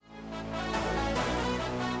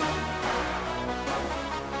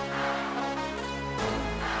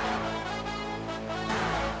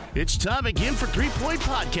It's time again for 3 Point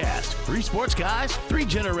Podcast. 3 sports guys, 3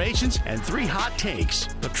 generations, and 3 hot takes.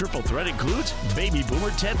 The triple threat includes baby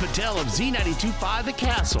boomer Ted Patel of Z92.5 The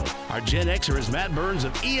Castle. Our Gen Xer is Matt Burns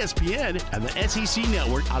of ESPN and the SEC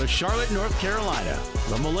Network out of Charlotte, North Carolina.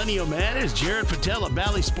 The millennial man is Jared Patel of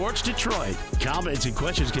Bally Sports Detroit. Comments and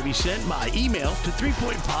questions can be sent by email to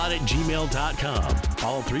 3pointpod@gmail.com.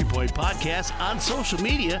 Follow 3 Point Podcast on social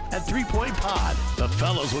media at 3 Point Pod. The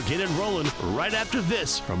fellows will get it rolling right after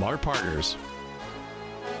this from our partners.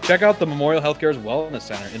 Check out the Memorial Healthcare's Wellness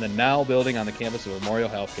Center in the Now building on the campus of Memorial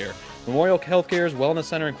Healthcare. Memorial Healthcare's Wellness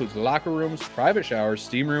Center includes locker rooms, private showers,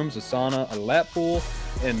 steam rooms, a sauna, a lap pool,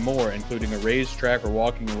 and more, including a raised track for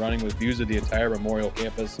walking and running with views of the entire Memorial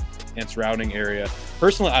campus and surrounding area.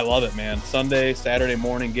 Personally, I love it, man. Sunday, Saturday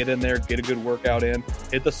morning, get in there, get a good workout in,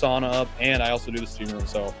 hit the sauna up, and I also do the steam room,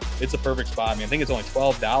 so it's a perfect spot. I mean, I think it's only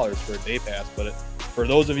 $12 for a day pass, but for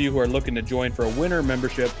those of you who are looking to join for a winter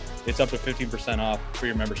membership, it's up to 15% off for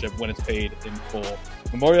your membership when it's paid in full.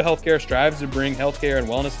 Memorial Healthcare strives to bring healthcare and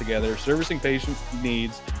wellness together, servicing patient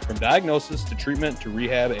needs from diagnosis to treatment to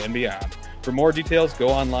rehab and beyond. For more details, go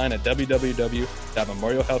online at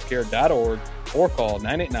www.memorialhealthcare.org or call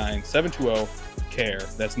 989-720-CARE.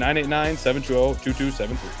 That's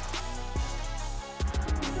 989-720-2273.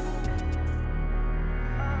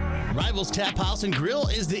 Rivals Taphouse Grille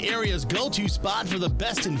is the area's go-to spot for the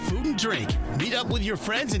best in food and drink. Meet up with your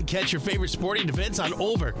friends and catch your favorite sporting events on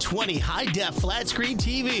over 20 high-def flat-screen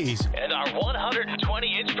TVs and our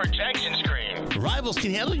 120-inch projection screen. Rivals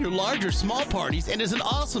can handle your large or small parties and is an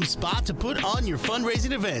awesome spot to put on your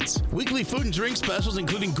fundraising events. Weekly food and drink specials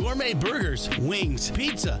including gourmet burgers, wings,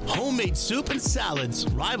 pizza, homemade soup, and salads.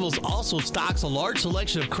 Rivals also stocks a large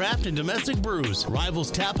selection of craft and domestic brews. Rivals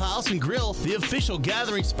Taphouse Grille, the official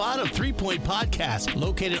gathering spot of 3 Point Podcast,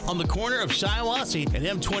 located on the corner of Shiawassee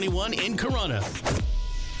and M21 in Corona.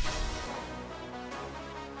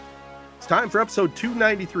 It's time for episode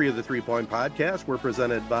 293 of the 3 Point Podcast. We're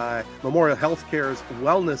presented by Memorial Healthcare's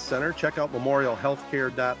Wellness Center. Check out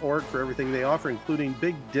memorialhealthcare.org for everything they offer, including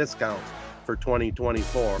big discounts for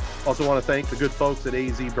 2024. Also want to thank the good folks at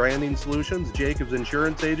AZee Branding Solutions, Jacobs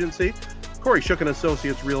Insurance Agency, Kori Shook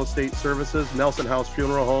Associates Real Estate Services, Nelson House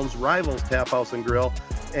Funeral Homes, Rivals Taphouse Grille,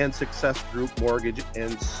 and Success Group Mortgage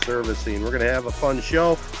and Servicing. We're going to have a fun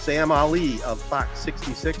show. Sam Ali of Fox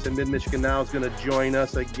 66 in Mid-Michigan Now is going to join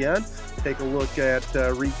us again. Take a look at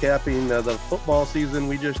recapping the football season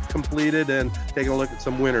we just completed and taking a look at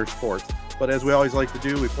some winter sports. But as we always like to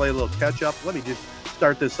do, we play a little catch-up. Let me just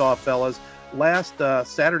start this off, fellas. Last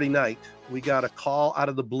Saturday night, we got a call out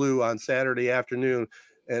of the blue on Saturday afternoon,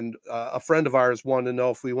 and a friend of ours wanted to know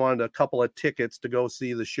if we wanted a couple of tickets to go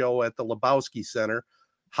see the show at the Lebowski Center,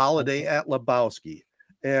 Holiday at Lebowski.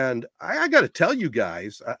 And I got to tell you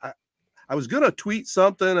guys, I was going to tweet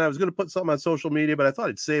something. I was going to put something on social media, but I thought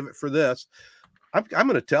I'd save it for this. I'm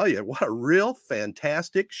going to tell you, what a real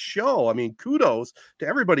fantastic show. I mean, kudos to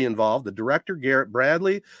everybody involved. The director, Garrett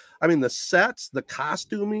Bradley. I mean, the sets, the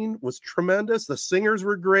costuming was tremendous. The singers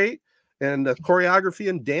were great. And the choreography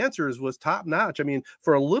and dancers was top notch. I mean,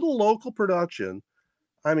 for a little local production,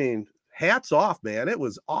 I mean, hats off, man. It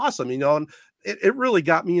was awesome, you know, and it really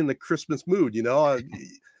got me in the Christmas mood, you know.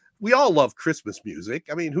 We all love Christmas music.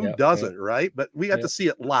 I mean, who doesn't, right? But we got to see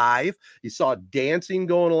it live. You saw dancing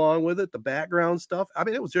going along with it, the background stuff. I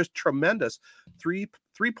mean, it was just tremendous.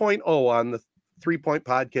 3.0 on the 3 Point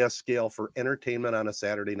Podcast scale for entertainment on a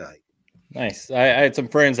Saturday night. Nice. I had some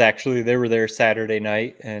friends, actually. They were there Saturday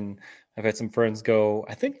night, and I've had some friends go,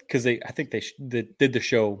 I think they did the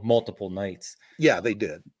show multiple nights. Yeah, they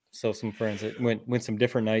did. So some friends that went some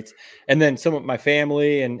different nights. And then some of my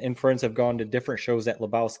family and friends have gone to different shows at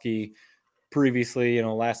Lebowski previously, you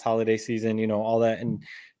know, last holiday season, you know, all that. And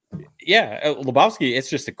yeah, Lebowski, it's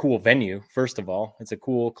just a cool venue. First of all, it's a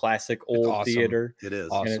cool, classic, old theater. It is.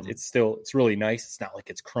 Awesome. And it's really nice. It's not like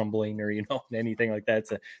it's crumbling or, you know, anything like that.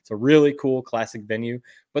 It's a really cool, classic venue.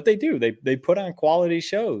 But they put on quality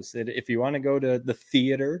shows. If you want to go to the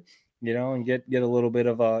theater, you know, and get a little bit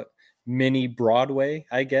of a mini Broadway,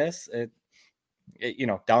 I guess, you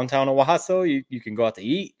know, downtown Owasso, you can go out to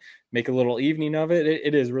eat, make a little evening of it.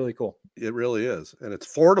 It is really cool. It really is. And it's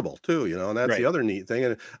affordable too, you know, and that's the other neat thing.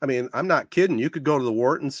 And I mean, I'm not kidding. You could go to the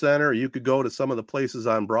Wharton Center, or you could go to some of the places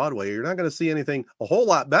on Broadway. You're not going to see anything a whole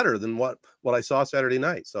lot better than what I saw Saturday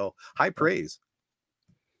night. So high praise.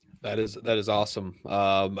 That is awesome.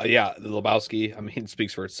 Yeah, the Lebowski, I mean, it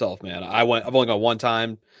speaks for itself, man. I've only gone one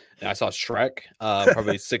time, and I saw Shrek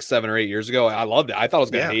probably 6, 7, or 8 years ago. I loved it. I thought I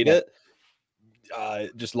was going to hate it.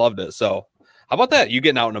 Just loved it. So how about that? You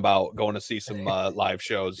getting out and about, going to see some live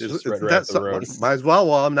shows just right up the road. Might as well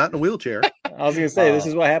while I'm not in a wheelchair. I was gonna say this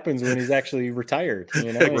is what happens when he's actually retired.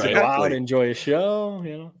 You know, he's go out, enjoy a show.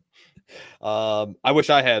 You know, I wish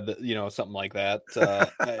I had something like that.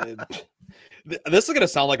 This is gonna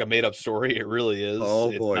sound like a made up story. It really is.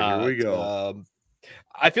 Oh boy, here we go.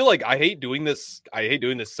 I feel like I hate doing this. I hate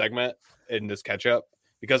doing this segment in this catch up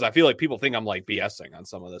because I feel like people think I'm like BSing on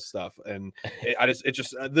some of this stuff, and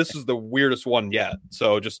this is the weirdest one yet.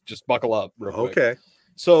 So just buckle up real quick. Okay.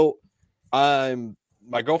 So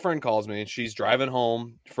my girlfriend calls me and she's driving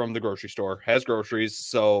home from the grocery store, has groceries.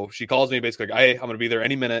 So she calls me basically like, hey, I'm going to be there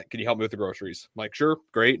any minute. Can you help me with the groceries? I'm like, sure.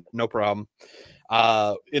 Great. No problem.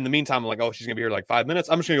 In the meantime, I'm like, oh, she's going to be here like 5 minutes.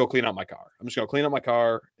 I'm just going to go clean out my car. I'm just going to clean out my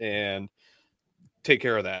car and take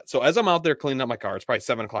care of that. So as I'm out there cleaning up my car, it's probably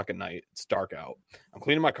 7:00 at night. It's dark out. I'm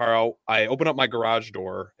cleaning my car out. I open up my garage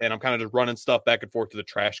door and I'm kind of just running stuff back and forth to the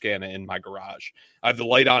trash can in my garage. I have the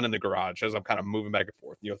light on in the garage as I'm kind of moving back and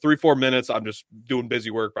forth. 3-4 minutes. I'm just doing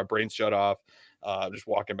busy work. My brain's shut off. Just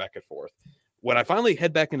walking back and forth. When I finally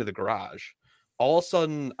head back into the garage, all of a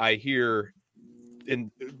sudden I hear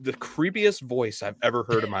in the creepiest voice I've ever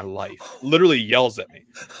heard in my life, literally yells at me,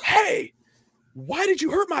 "Hey, why did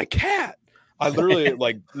you hurt my cat?" I literally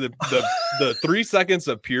like the 3 seconds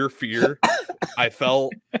of pure fear I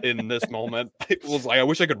felt in this moment. It was like I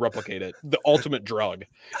wish I could replicate it. The ultimate drug.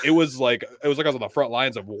 It was like I was on the front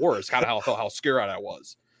lines of war. It's kind of how I felt, how scared I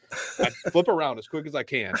was. I flip around as quick as I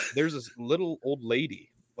can. There's this little old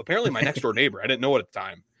lady, apparently my next door neighbor. I didn't know it at the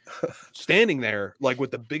time. Standing there like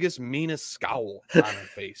with the biggest, meanest scowl on her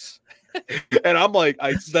face. And I'm like,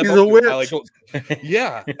 I step up to her, I like,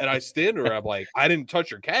 yeah. And I stand to her. I'm like, I didn't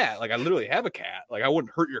touch your cat. Like, I literally have a cat. Like, I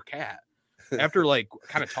wouldn't hurt your cat. After like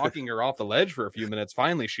kind of talking her off the ledge for a few minutes,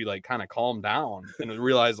 finally she like kind of calmed down and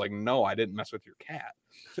realized like, no, I didn't mess with your cat.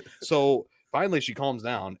 So finally she calms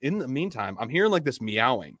down. In the meantime, I'm hearing like this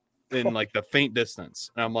meowing in like the faint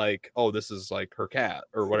distance. And I'm like, oh, this is like her cat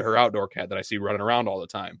or what, her outdoor cat that I see running around all the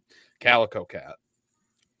time. Calico cat.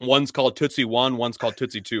 One's called Tootsie 1, one's called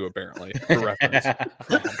Tootsie 2, apparently, for reference.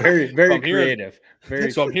 Very, very creative.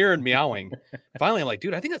 So I'm hearing meowing. Finally, I'm like,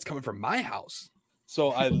 dude, I think that's coming from my house.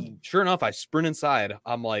 So sure enough, I sprint inside.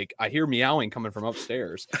 I'm like, I hear meowing coming from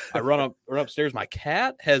upstairs. I run upstairs. My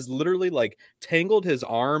cat has literally like tangled his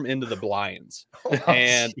arm into the blinds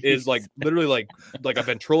and is like literally like a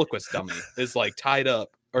ventriloquist dummy is like tied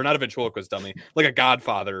up, or not a ventriloquist dummy, like a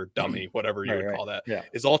Godfather dummy, whatever you would call that,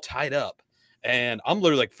 is all tied up. And I'm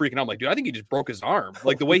literally like freaking out. I'm like, dude, I think he just broke his arm.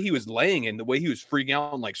 Like the way he was laying and the way he was freaking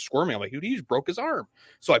out and like squirming. I'm like, dude, he just broke his arm.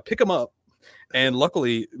 So I pick him up. And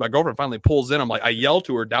luckily, my girlfriend finally pulls in. I'm like, I yell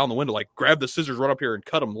to her down the window, like, grab the scissors, run up here and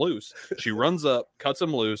cut him loose. She runs up, cuts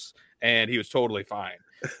him loose, and he was totally fine.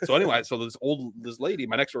 So anyway, so this lady,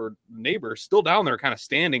 my next door neighbor, still down there, kind of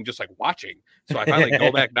standing, just like watching. So I finally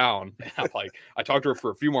go back down. And I'm like, I talked to her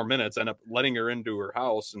for a few more minutes, end up letting her into her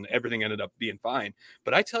house, and everything ended up being fine.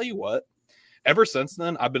 But I tell you what. Ever since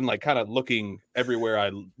then, I've been like kind of looking everywhere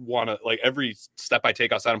I want to, like every step I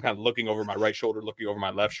take outside, I'm kind of looking over my right shoulder, looking over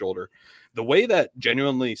my left shoulder. The way that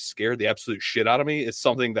genuinely scared the absolute shit out of me is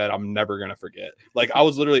something that I'm never going to forget. Like I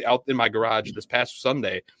was literally out in my garage this past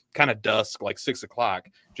Sunday, kind of dusk, like 6 o'clock,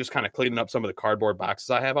 just kind of cleaning up some of the cardboard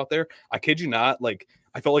boxes I have out there. I kid you not, like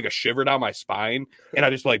I felt like a shiver down my spine and I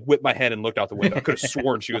just like whipped my head and looked out the window. I could have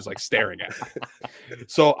sworn she was like staring at me.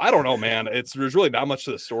 So I don't know, man. There's really not much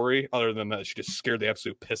to the story other than that she just scared the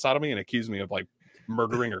absolute piss out of me and accused me of like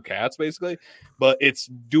murdering her cats basically. But it's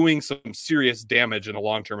doing some serious damage in the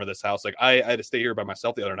long term of this house. Like I had to stay here by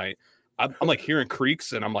myself the other night. I'm like hearing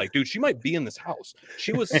creaks and I'm like, dude, she might be in this house.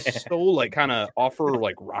 She was so like kind of off her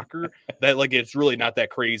like rocker that like it's really not that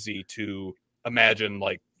crazy to imagine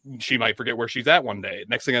like she might forget where she's at one day.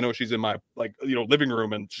 Next thing I know, she's in my like living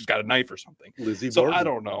room and she's got a knife or something. So Barton. I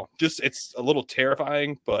don't know. Just it's a little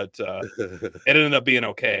terrifying, but it ended up being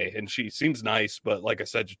okay. And she seems nice, but like I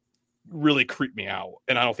said, really creeped me out.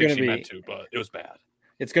 And I don't think she meant to, but it was bad.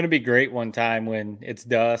 It's going to be great one time when it's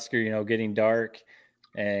dusk or getting dark,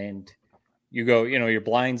 and you go, your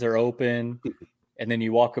blinds are open. And then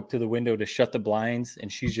you walk up to the window to shut the blinds,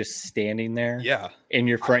 and she's just standing there in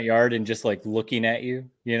your front yard and just like looking at you,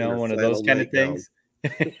 one of those kind of things.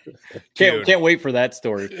 Can't wait for that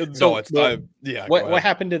story. So it's what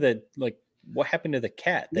happened to the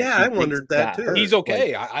cat? I wondered that too. He's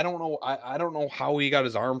okay. I don't know. I don't know how he got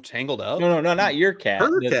his arm tangled up. No, not your cat.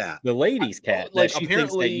 Her cat. The lady's cat. Like she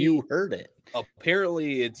thinks that you heard it.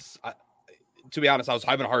 Apparently it's... to be honest, I was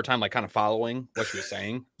having a hard time, like kind of following what she was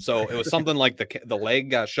saying. So it was something like the leg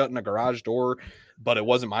got shut in a garage door, but it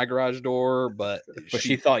wasn't my garage door. But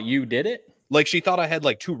she thought you did it. Like she thought I had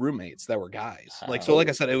like 2 roommates that were guys. Like, so like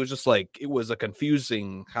I said, it was just like, it was a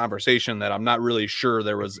confusing conversation that I'm not really sure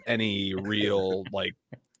there was any real like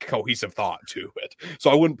cohesive thought to it. So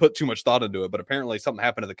I wouldn't put too much thought into it, but apparently something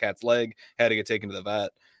happened to the cat's leg, had to get taken to the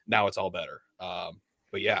vet. Now it's all better.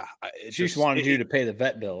 But yeah, she just wanted you to pay the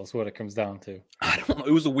vet bill is what it comes down to. I don't know.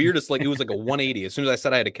 It was the weirdest. Like, it was like a 180. As soon as I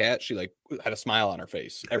said I had a cat, she like had a smile on her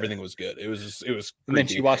face. Everything was good. It was just, it was creepy. And then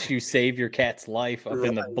she watched you save your cat's life up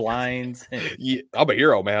in the blinds. Yeah, I'm a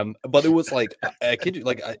hero, man. But it was like, I kid you,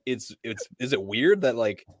 like, is it weird that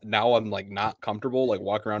like now I'm like not comfortable like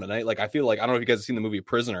walking around at night? Like, I feel like, I don't know if you guys have seen the movie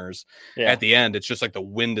Prisoners. Yeah. At the end, it's just like the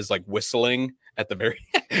wind is like whistling at the very.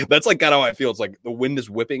 That's like kind of how I feel. It's like the wind is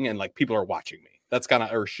whipping and like people are watching me. That's kind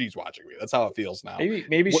of, or she's watching me. That's how it feels now.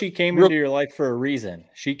 Maybe she came into your life for a reason.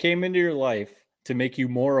 She came into your life to make you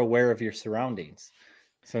more aware of your surroundings.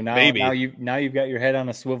 So now you've got your head on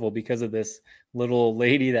a swivel because of this little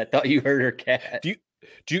lady that thought you hurt her cat. Do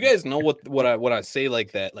you guys know what I say,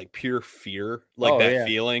 like that, like pure fear, like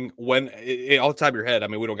feeling when off the top of your head? I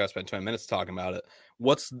mean, we don't got to spend 20 minutes talking about it.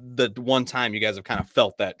 What's the one time you guys have kind of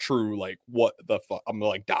felt that true, like what the fuck, I'm gonna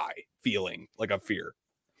like die feeling like a fear?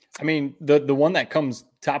 I mean, the one that comes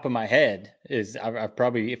top of my head is I've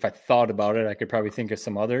probably, if I thought about it, I could probably think of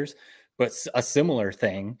some others, but a similar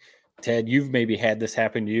thing. Ted, you've maybe had this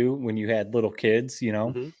happen to you when you had little kids, you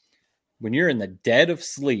know, when you're in the dead of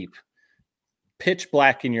sleep, pitch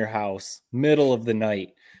black in your house, middle of the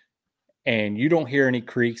night, and you don't hear any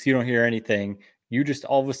creaks, you don't hear anything. You just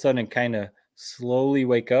all of a sudden kind of slowly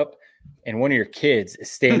wake up. And one of your kids is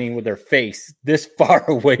standing with their face this far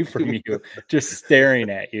away from you, just staring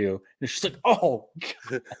at you. And she's like, oh,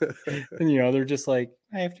 and, you know, they're just like,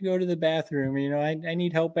 I have to go to the bathroom. You know, I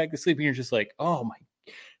need help back to sleep. And you're just like, oh my.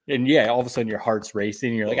 And yeah, all of a sudden your heart's racing.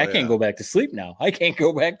 And you're like, I can't go back to sleep now. I can't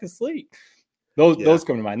go back to sleep. Those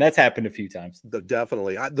come to mind. That's happened a few times.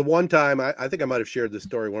 Definitely. The one time, I think I might have shared this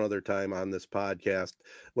story one other time on this podcast,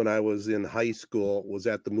 when I was in high school, was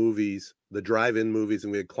at the movies, the drive-in movies,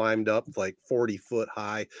 and we had climbed up like 40 foot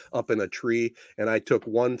high up in a tree, and I took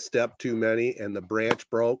one step too many and the branch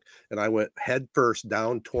broke and I went head first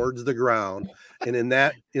down towards the ground. And in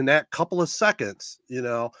that couple of seconds, you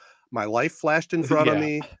know, my life flashed in front of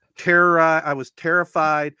me. I was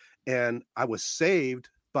terrified, and I was saved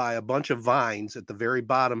by a bunch of vines at the very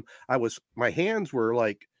bottom. My hands were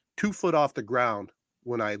like 2 foot off the ground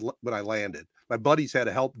when I landed. My buddies had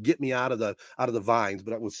to help get me out of the vines,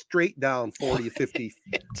 but I was straight down 40, 50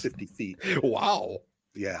 feet. Wow.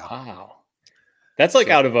 Yeah. Wow. That's like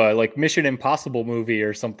out of a like Mission Impossible movie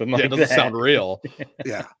or something like that. It doesn't sound real.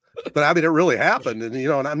 Yeah. But I mean, it really happened. And, you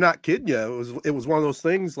know, and I'm not kidding you. It was one of those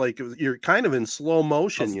things like you're kind of in slow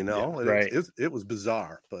motion, you know, and right. It was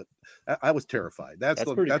bizarre, but I was terrified. That's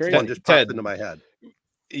one just Ted, popped into my head.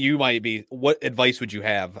 You might be, what advice would you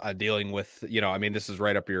have dealing with, you know, I mean, this is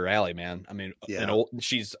right up your alley, man. I mean,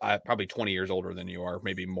 she's probably 20 years older than you are,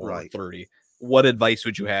 maybe more, right. 30. What advice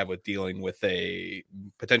would you have with dealing with a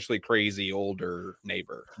potentially crazy older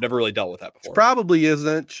neighbor? Never really dealt with that before. She probably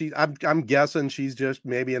isn't. I'm guessing she's just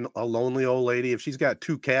maybe a lonely old lady. If she's got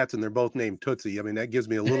 2 cats and they're both named Tootsie, I mean, that gives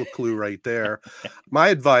me a little clue right there. My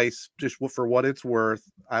advice, just for what it's worth,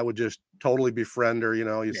 I would just totally befriend her. You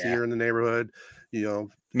know, you see her in the neighborhood, you know,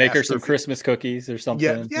 make her some Christmas cookies or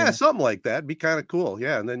something. Yeah, something like that. Be kind of cool.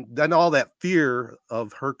 Yeah, and then all that fear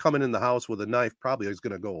of her coming in the house with a knife probably is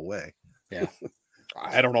going to go away. Yeah.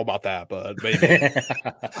 I don't know about that, but maybe.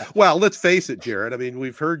 Well, let's face it, Jared. I mean,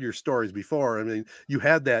 we've heard your stories before. I mean, you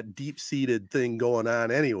had that deep-seated thing going on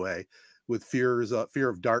anyway with fear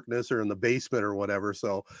of darkness or in the basement or whatever.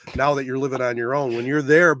 So now that you're living on your own, when you're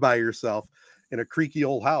there by yourself in a creaky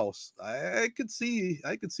old house, I could see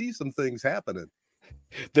some things happening.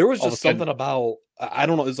 There was just something about, I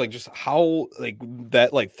don't know, it's like just how like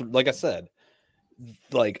that, like I said,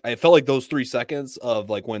 like I felt like those 3 seconds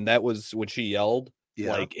of like when she yelled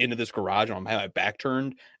like into this garage and I'm having my back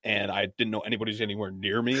turned and I didn't know anybody's anywhere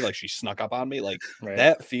near me, like she snuck up on me, like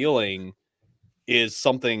that feeling is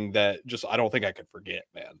something that just I don't think I could forget,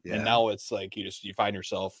 man. And now it's like you find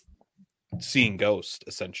yourself seeing ghosts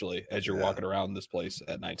essentially as you're walking around this place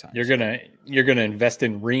at nighttime. You're gonna invest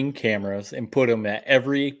in Ring cameras and put them at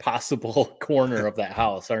every possible corner of that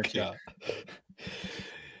house, aren't you? Yeah.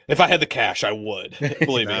 If I had the cash, I would.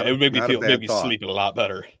 Believe me, it would make me sleep a lot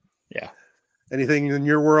better. Yeah. Anything in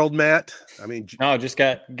your world, Matt? I mean, no, just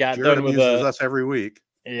got Jared done with us every week.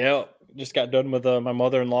 Yeah, just got done with my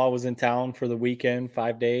mother-in-law was in town for the weekend, 4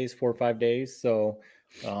 or 5 days. So,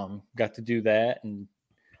 got to do that, and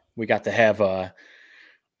we got to have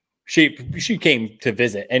she came to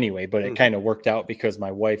visit anyway, but it kind of worked out because my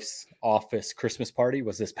wife's office Christmas party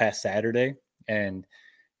was this past Saturday, and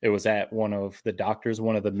it was at one of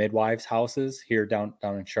the midwives' houses here down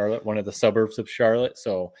in Charlotte, one of the suburbs of Charlotte.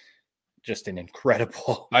 So just an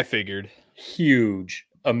incredible, I figured, huge,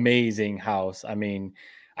 amazing house. I mean,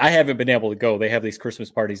 I haven't been able to go. They have these Christmas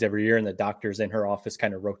parties every year, and the doctors in her office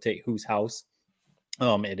kind of rotate whose house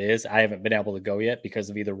it is. I haven't been able to go yet because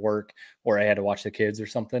of either work or I had to watch the kids or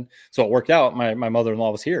something. So it worked out. My mother-in-law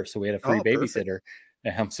was here, so we had a free babysitter,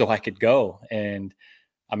 so I could go. And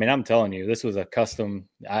I mean, I'm telling you, this was a custom.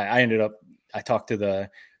 I talked to the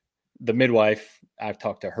midwife. I've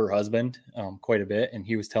talked to her husband quite a bit, and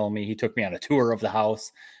he was telling me, he took me on a tour of the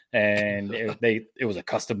house, and it was a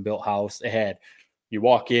custom built house. You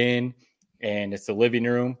walk in and it's the living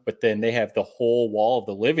room, but then they have the whole wall of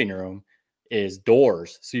the living room is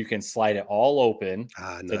doors. So you can slide it all open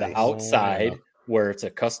to the outside where it's a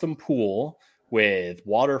custom pool with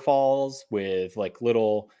waterfalls, with like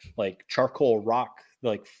little like charcoal rock,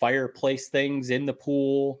 like fireplace things in the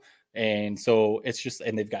pool. And so it's just,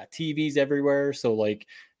 and they've got TVs everywhere. So like,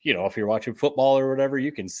 you know, if you're watching football or whatever,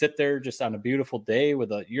 you can sit there just on a beautiful day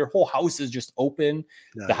with your whole house is just open.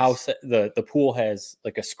 Nice. The house, the pool has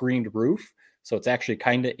like a screened roof. So it's actually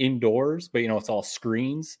kind of indoors, but you know, it's all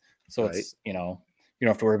screens. So it's, you know, you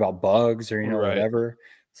don't have to worry about bugs or, you know, whatever.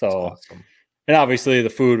 So, awesome. And obviously the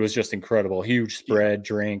food was just incredible, huge spread,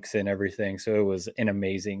 drinks and everything. So it was an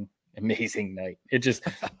amazing night. It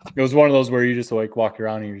was one of those where you just like walk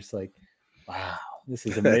around and you're just like, wow, this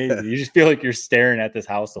is amazing. You just feel like you're staring at this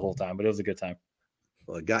house the whole time, but it was a good time.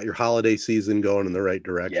 Well, it got your holiday season going in the right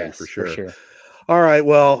direction. Yes, for sure. All right.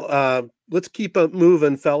 Well, let's keep it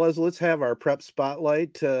moving, fellas. Let's have our prep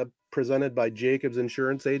spotlight presented by Jacobs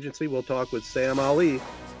Insurance Agency. We'll talk with Sam Ali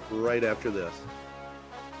right after this.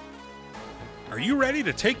 Are you ready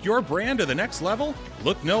to take your brand to the next level?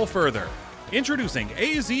 Look no further. Introducing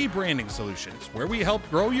AZee Branding Solutions, where we help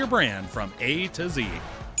grow your brand from A to Z.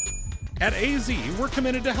 At AZee, we're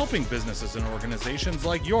committed to helping businesses and organizations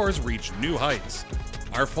like yours reach new heights.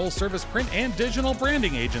 Our full-service print and digital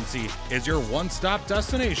branding agency is your one-stop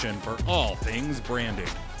destination for all things branding.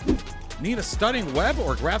 Need a stunning web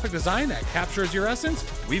or graphic design that captures your essence?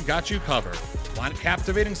 We've got you covered. Want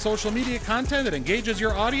captivating social media content that engages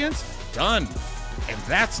your audience? Done. And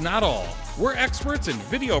that's not all. We're experts in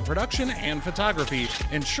video production and photography,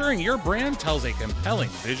 ensuring your brand tells a compelling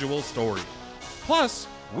visual story. Plus,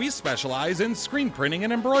 we specialize in screen printing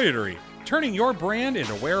and embroidery, turning your brand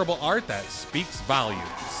into wearable art that speaks volumes.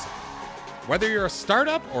 Whether you're a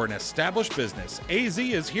startup or an established business,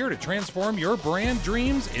 AZee is here to transform your brand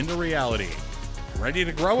dreams into reality. Ready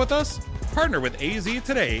to grow with us? Partner with AZee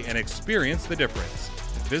today and experience the difference.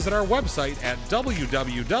 Visit our website at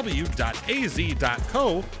www.azee.co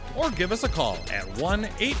or give us a call at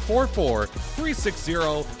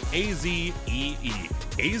 1-844-360-AZEE.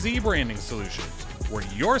 AZee Branding Solutions, where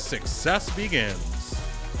your success begins.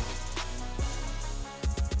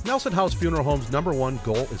 Nelson House Funeral Home's #1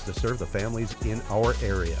 goal is to serve the families in our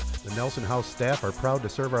area. The Nelson House staff are proud to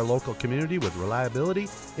serve our local community with reliability,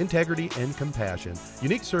 integrity, and compassion.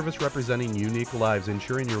 Unique service representing unique lives,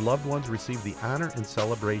 ensuring your loved ones receive the honor and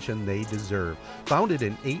celebration they deserve. Founded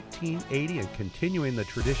in 1880 and continuing the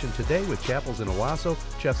tradition today with chapels in Owasso,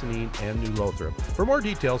 Chesaning, and New Lothrop. For more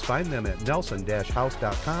details, find them at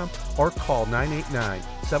nelson-house.com or call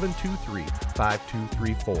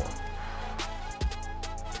 989-723-5234.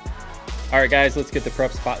 All right, guys, let's get the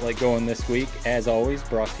prep spotlight going this week. As always,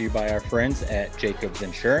 brought to you by our friends at Jacobs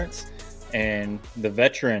Insurance and the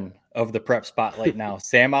veteran of the prep spotlight now,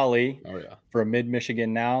 Sam Ali from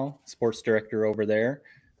Mid-Michigan Now, sports director over there.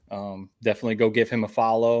 Definitely go give him a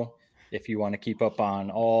follow if you want to keep up on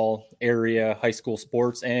all area high school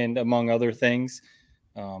sports and among other things.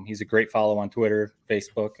 He's a great follow on Twitter,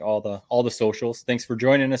 Facebook, all the socials. Thanks for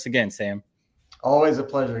joining us again, Sam. Always a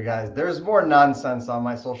pleasure, guys. There's more nonsense on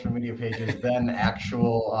my social media pages than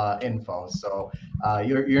actual info, so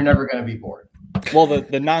you're never going to be bored. Well,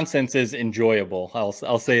 the nonsense is enjoyable.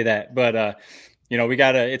 I'll say that. But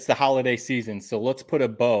it's the holiday season, so let's put a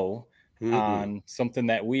bow on something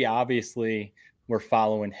that we obviously were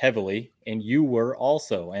following heavily, and you were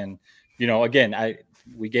also. And again,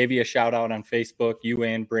 we gave you a shout out on Facebook, you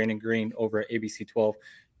and Brandon Green over at ABC 12.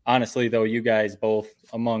 Honestly, though, you guys both,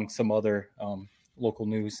 among some other local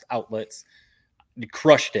news outlets,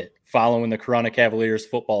 crushed it following the Corona Cavaliers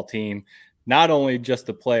football team, not only just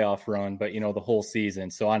the playoff run, but, the whole season.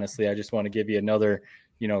 So, honestly, I just want to give you another,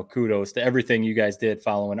 kudos to everything you guys did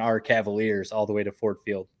following our Cavaliers all the way to Ford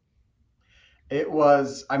Field. It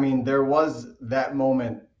was, I mean, there was that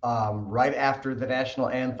moment right after the national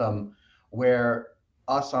anthem where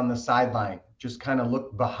us on the sideline just kind of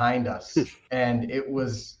looked behind us, and it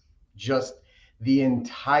was just the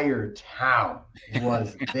entire town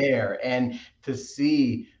was there. And to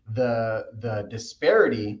see the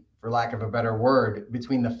disparity, for lack of a better word,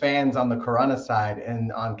 between the fans on the Corunna side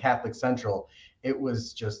and on Catholic Central, it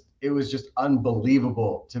was just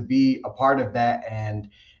unbelievable to be a part of that. And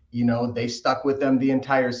they stuck with them the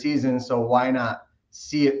entire season, so why not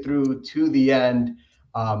see it through to the end?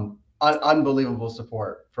 Unbelievable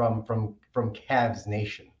support from Cavs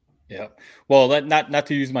Nation. Yeah. Well, not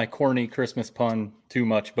to use my corny Christmas pun too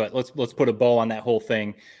much, but let's put a bow on that whole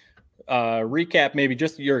thing. Recap maybe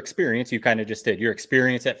just your experience. You kind of just did your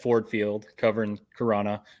experience at Ford Field covering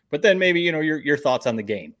Corunna, but then maybe your thoughts on the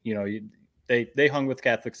game. They hung with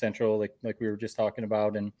Catholic Central like we were just talking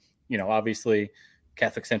about, and obviously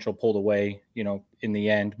Catholic Central pulled away, in the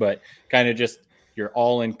end, but kind of just your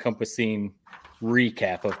all-encompassing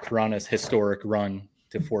recap of Corunna's historic run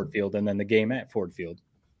to Ford Field and then the game at Ford Field.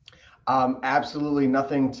 Absolutely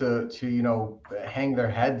nothing to hang their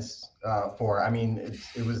heads for. I mean,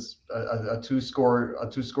 it was a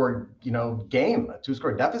two-score game, a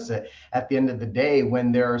two-score deficit at the end of the day,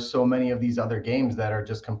 when there are so many of these other games that are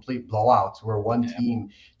just complete blowouts where one team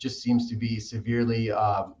just seems to be severely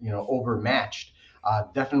overmatched.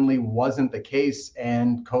 Definitely wasn't the case,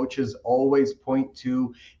 and coaches always point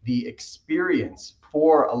to the experience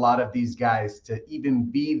for a lot of these guys to even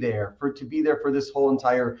be there for this whole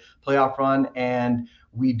entire playoff run. And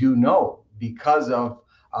we do know, because of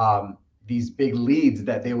these big leads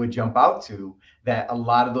that they would jump out to, that a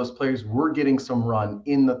lot of those players were getting some run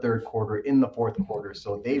in the third quarter, in the fourth quarter.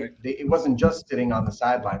 So it wasn't just sitting on the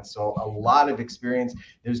sidelines. So a lot of experience.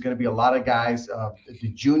 There's going to be a lot of guys,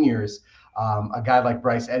 the juniors. A guy like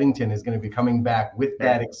Bryce Eddington is going to be coming back with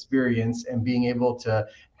that experience and being able to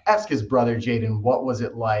ask his brother Jaden what was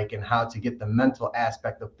it like and how to get the mental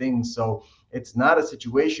aspect of things. So it's not a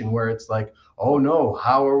situation where it's like, oh no,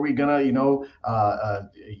 how are we gonna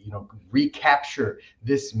recapture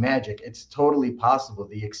this magic? It's totally possible.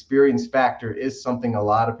 The experience factor is something a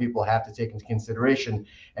lot of people have to take into consideration.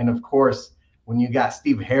 And of course, when you got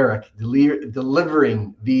Steve Herrick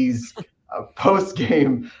delivering these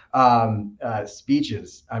post-game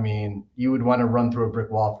speeches, I mean, you would want to run through a brick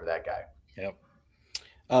wall for that guy. Yep.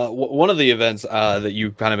 One of the events that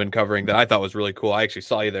you've kind of been covering that I thought was really cool, I actually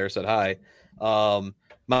saw you there, said hi.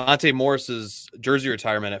 Monte Morris's jersey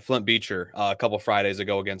retirement at Flint Beecher a couple Fridays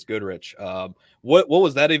ago against Goodrich. What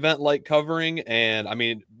was that event like covering? And I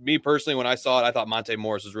mean, me personally, when I saw it, I thought Monte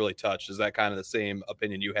Morris was really touched. Is that kind of the same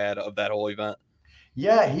opinion you had of that whole event?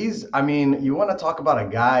 Yeah, you want to talk about a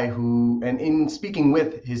guy who, and in speaking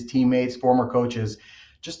with his teammates, former coaches,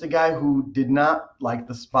 just a guy who did not like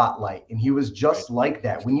the spotlight. And he was just like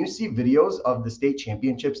that. When you see videos of the state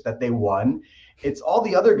championships that they won, it's all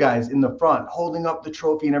the other guys in the front holding up the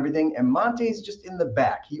trophy and everything. And Monte's just in the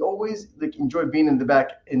back. He always enjoyed being in the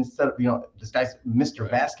back instead of, this guy's Mr.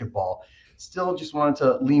 Basketball. Still just wanted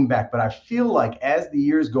to lean back. But I feel like as the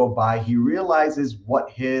years go by, he realizes what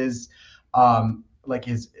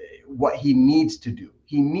what he needs to do.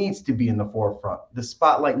 He needs to be in the forefront. The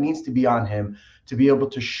spotlight needs to be on him to be able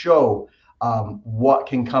to show what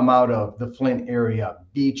can come out of the Flint area,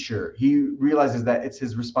 Beecher. He realizes that it's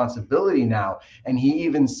his responsibility now. And he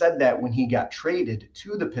even said that when he got traded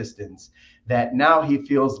to the Pistons, that now he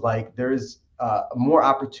feels like there's more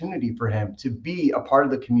opportunity for him to be a part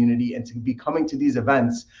of the community and to be coming to these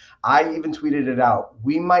events. I even tweeted it out.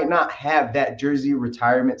 We might not have that jersey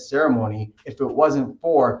retirement ceremony if it wasn't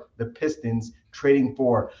for the Pistons trading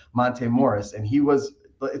for Monte Morris. And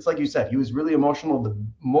it's like you said, he was really emotional. The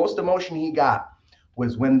most emotion he got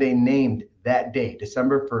was when they named that day,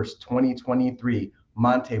 December 1st, 2023,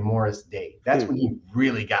 Monte Morris Day. That's when he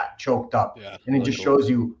really got choked up. Yeah, and it just shows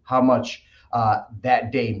you how much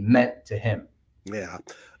that day meant to him. Yeah.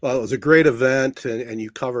 Well, it was a great event, and you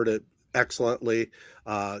covered it excellently.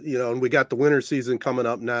 And we got the winter season coming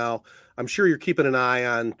up now. I'm sure you're keeping an eye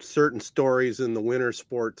on certain stories in the winter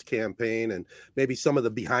sports campaign and maybe some of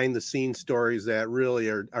the behind the scenes stories that really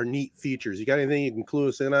are neat features. You got anything you can clue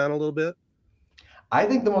us in on a little bit? I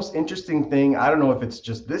think the most interesting thing, I don't know if it's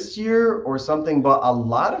just this year or something, but a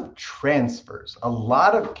lot of transfers, a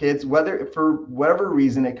lot of kids, whether for whatever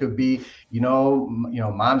reason, it could be,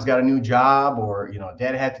 mom's got a new job or,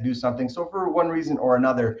 dad had to do something. So for one reason or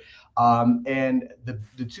another, and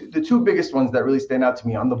the two biggest ones that really stand out to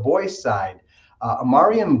me on the boys' side,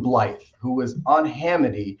 Amarian Blythe, who was on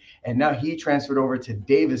Hamady, and now he transferred over to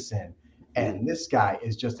Davison. And this guy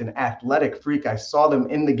is just an athletic freak. I saw them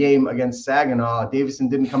in the game against Saginaw. Davison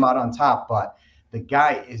didn't come out on top, but the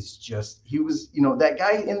guy is just, he was, that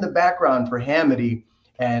guy in the background for Hamity.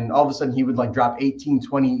 And all of a sudden he would like drop 18,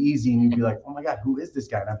 20 easy. And you'd be like, oh my God, who is this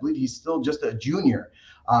guy? And I believe he's still just a junior.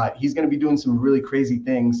 He's going to be doing some really crazy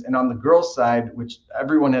things. And on the girls' side, which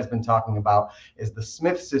everyone has been talking about, is the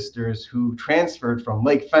Smith sisters who transferred from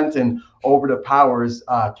Lake Fenton over to Powers.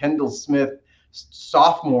 Kendall Smith,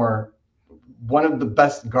 sophomore, one of the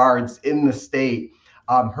best guards in the state.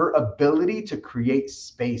 Her ability to create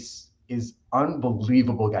space is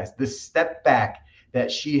unbelievable, guys. The step back that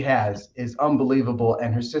she has is unbelievable.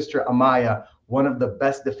 And her sister Amaya, one of the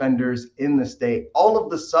best defenders in the state. All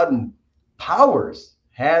of a sudden, Powers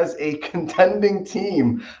has a contending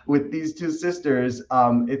team with these two sisters.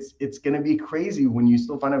 It's going to be crazy when you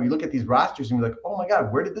still find out. You look at these rosters and you're like, oh my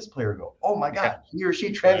God, where did this player go? Oh my God, he or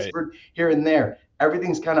she transferred here and there.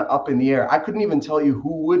 Everything's kind of up in the air. I couldn't even tell you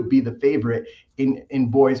who would be the favorite in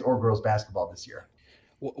boys or girls basketball this year.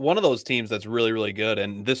 One of those teams that's really, really good,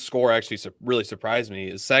 and this score actually really surprised me,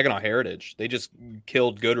 is Saginaw Heritage. They just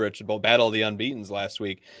killed Goodrich, Battle of the Unbeatens last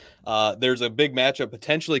week. There's a big matchup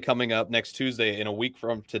potentially coming up next Tuesday in a week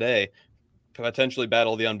from today, potentially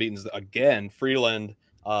Battle of the Unbeatens again, Freeland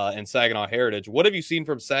and Saginaw Heritage. What have you seen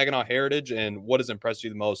from Saginaw Heritage, and what has impressed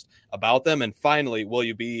you the most about them? And finally, will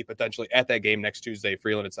you be potentially at that game next Tuesday,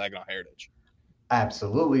 Freeland and Saginaw Heritage?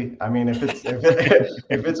 Absolutely. I mean, if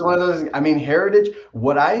it's one of those, I mean, Heritage,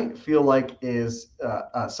 what I feel like is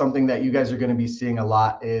something that you guys are going to be seeing a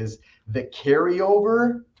lot is the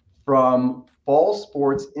carryover from fall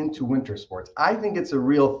sports into winter sports. I think it's a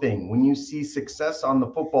real thing when you see success on the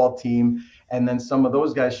football team and then some of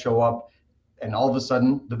those guys show up and all of a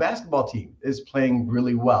sudden the basketball team is playing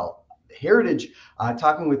really well. Heritage,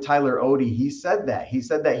 talking with Tyler Odie, he said that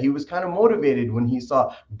he was kind of motivated when he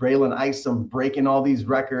saw Braylon Isom breaking all these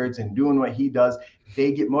records and doing what he does.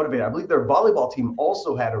 They get motivated. I believe their volleyball team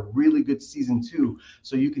also had a really good season too.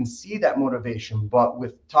 So you can see that motivation. But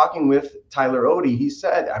with talking with Tyler Odie, he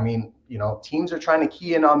said, I mean, teams are trying to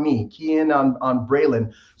key in on me, key in on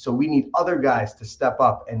Braylon. So we need other guys to step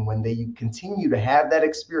up. And when they continue to have that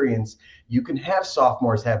experience, you can have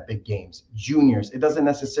sophomores have big games, juniors. It doesn't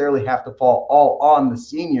necessarily have to fall all on the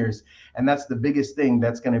seniors. And that's the biggest thing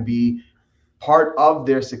that's going to be part of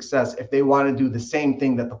their success if they want to do the same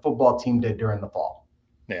thing that the football team did during the fall.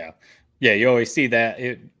 Yeah. You always see that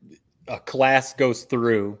a class goes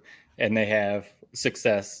through and they have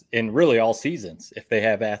success in really all seasons. If they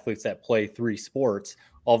have athletes that play 3 sports,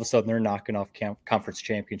 all of a sudden they're knocking off conference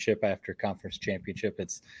championship after conference championship.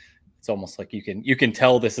 It's almost like you can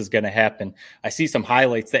tell this is going to happen. I see some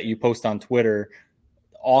highlights that you post on Twitter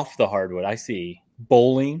off the hardwood. I see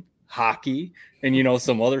bowling, hockey, and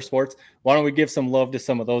some other sports. Why don't we give some love to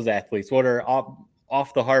some of those athletes? What are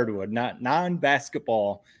off the hardwood, not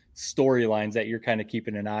non-basketball storylines that you're kind of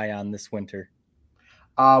keeping an eye on this winter?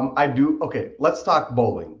 I do. Okay, let's talk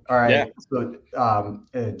bowling. All right. Yeah. So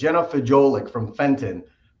Jenna Fajolik from Fenton,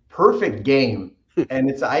 perfect game.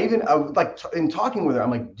 And I was like in talking with her,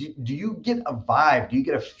 I'm like, do you get a vibe? Do you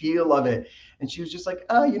get a feel of it? And she was just like,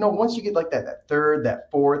 once you get like that third,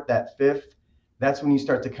 that fourth, that fifth, that's when you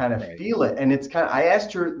start to kind of feel it. And it's I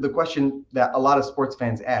asked her the question that a lot of sports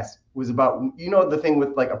fans ask was about, the thing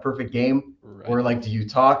with like a perfect game where like, do you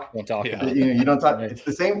talk? Don't talk. Yeah. You don't talk. Right. It's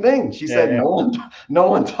the same thing. She said no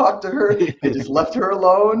one talked to her. They just left her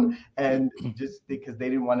alone and just because they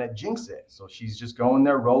didn't want to jinx it. So she's just going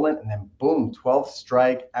there rolling and then boom, 12th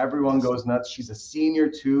strike. Everyone goes nuts. She's a senior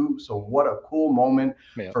too. So what a cool moment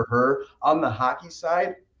for her. On the hockey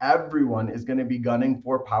side, everyone is going to be gunning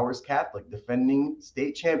for Powers Catholic, defending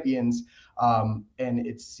state champions. And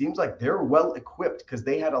it seems like they're well equipped because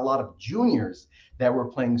they had a lot of juniors that were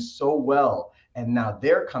playing so well. And now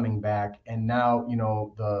they're coming back. And now,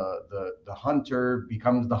 the hunter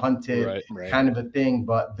becomes the hunted kind of a thing.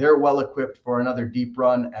 But they're well equipped for another deep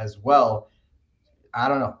run as well. I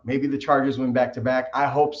don't know. Maybe the Chargers win back to back. I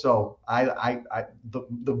hope so.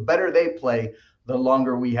 The better they play, the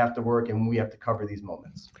longer we have to work and we have to cover these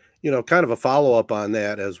moments. Kind of a follow-up on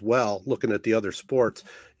that as well, looking at the other sports,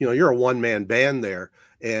 you're a one-man band there.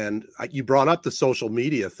 And you brought up the social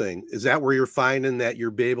media thing. Is that where you're finding that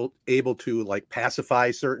you're able to like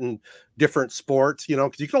pacify certain different sports?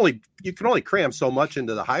 Because you can only cram so much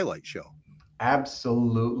into the highlight show.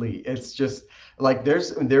 Absolutely. It's just like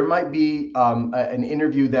there might be an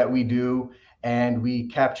interview that we do and we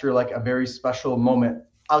capture like a very special moment.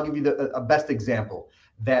 I'll give you a best example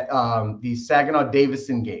that the Saginaw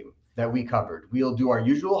Davison game that we covered. We'll do our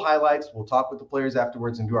usual highlights. We'll talk with the players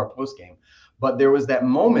afterwards and do our post game. But there was that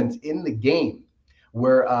moment in the game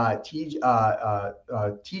where TJ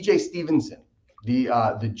Stevenson,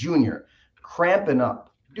 the junior, cramping up.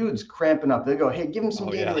 Dude's cramping up. They go, hey, give him some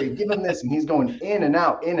Gatorade, give him this. And he's going in and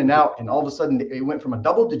out. And all of a sudden, it went from a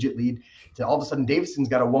double-digit lead to all of a sudden, Davidson's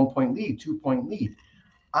got a 1-point lead, 2-point lead.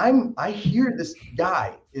 I hear this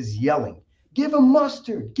guy is yelling, give him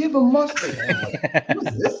mustard, give him mustard. And I'm like,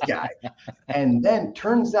 who's this guy? And then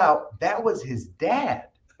turns out that was his dad.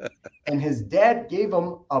 And his dad gave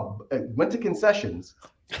him went to concessions,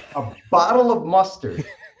 a bottle of mustard.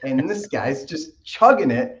 And this guy's just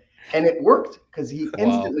chugging it. And it worked because he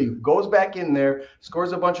instantly goes back in there,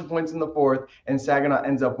 scores a bunch of points in the fourth, and Saginaw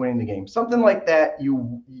ends up winning the game. Something like that,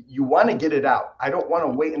 you want to get it out. I don't want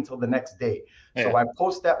to wait until the next day. So I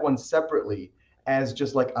post that one separately as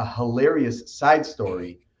just like a hilarious side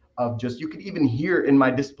story of just, you could even hear in my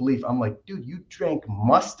disbelief. I'm like, dude, you drank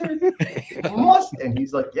mustard? Mustard? And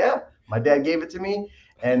he's like, yeah, my dad gave it to me.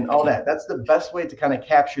 And all that. That's the best way to kind of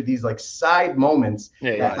capture these like side moments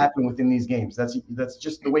that happen within these games. That's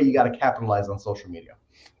just the way you got to capitalize on social media.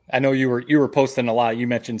 I know you were posting a lot. You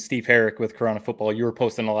mentioned Steve Herrick with Corona Football. You were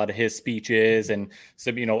posting a lot of his speeches and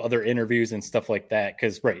some, other interviews and stuff like that.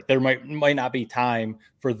 Because there might not be time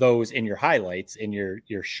for those in your highlights in your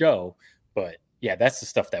show, but yeah, that's the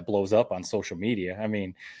stuff that blows up on social media. I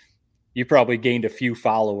mean, you probably gained a few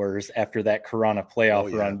followers after that Corona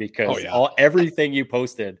playoff run because everything you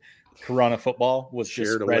posted, Corona Football, was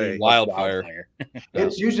just spreading wildfire.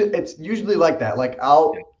 It's usually like that. Like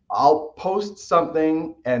I'll post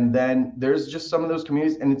something, and then there's just some of those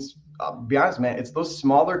communities, and I'll be honest, man, it's those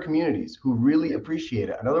smaller communities who really appreciate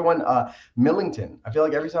it. Another one, Millington. I feel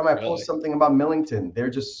like every time I post something about Millington, they're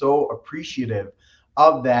just so appreciative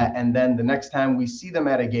of that. And then the next time we see them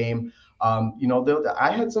at a game,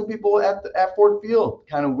 I had some people at Ford Field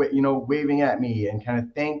kind of, waving at me and kind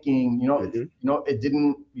of thanking, it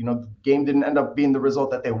didn't, the game didn't end up being the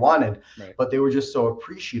result that they wanted, but they were just so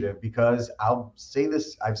appreciative because I'll say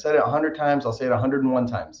this, I've said it 100 times, I'll say it 101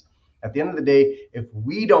 times. At the end of the day, if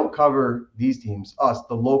we don't cover these teams, us,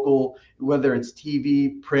 the local, whether it's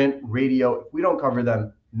TV, print, radio, if we don't cover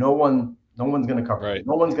them, no one's going to cover them.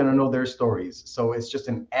 No one's going to know their stories. So it's just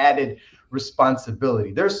an added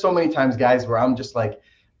responsibility. There's so many times, guys, where I'm just like,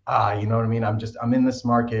 you know what I mean? I'm in this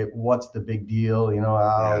market. What's the big deal?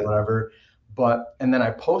 Whatever. And then I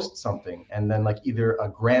post something, and then like either a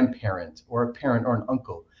grandparent or a parent or an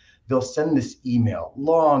uncle, they'll send this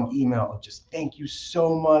long email of just, thank you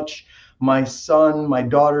so much. My son, my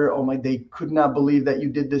daughter, they could not believe that you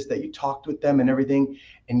did this, that you talked with them and everything.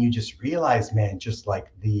 And you just realize, man, just like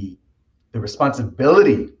the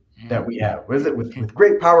responsibility that we have. What is it? With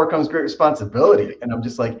great power comes great responsibility. And I'm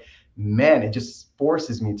just like, man, it just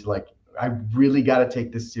forces me to like, I really got to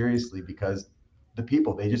take this seriously because the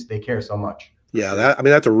people, they care so much. Yeah,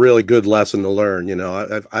 that's a really good lesson to learn.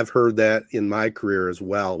 I've heard that in my career as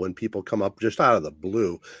well, when people come up just out of the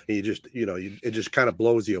blue and you just, it just kind of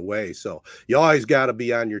blows you away. So you always got to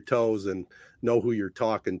be on your toes and know who you're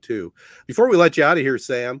talking to. Before we let you out of here,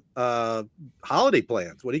 Sam, holiday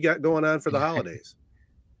plans. What do you got going on for the holidays?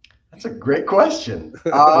 That's a great question.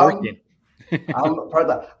 I think I'll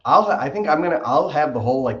have the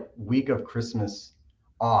whole like week of Christmas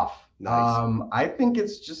off. Nice. I think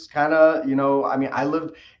it's just kind of,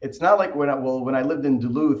 it's not like when I lived in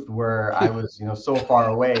Duluth where I was, so far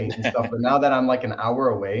away and stuff, but now that I'm like an hour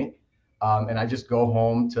away, and I just go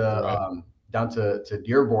home to, down to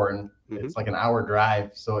Dearborn, it's like an hour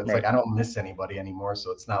drive. So it's like, I don't miss anybody anymore.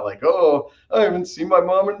 So it's not like, oh, I haven't seen my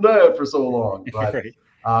mom and dad for so long, but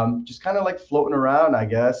just kind of like floating around, I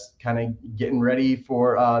guess, kind of getting ready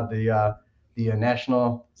for the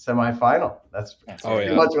national semifinal. That's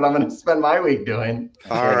pretty much what I'm going to spend my week doing.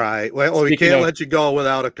 All right. Well, we can't let you go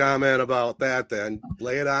without a comment about that. Then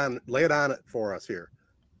lay it on it for us here.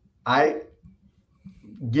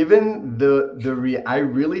 Given I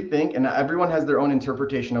really think, and everyone has their own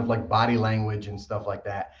interpretation of like body language and stuff like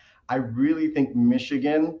that. I really think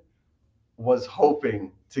Michigan was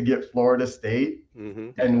hoping to get Florida State,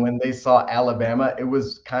 and when they saw Alabama, it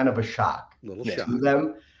was kind of a shock to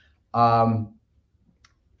them.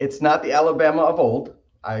 It's not the Alabama of old.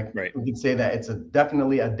 We could say that it's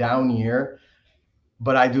definitely a down year,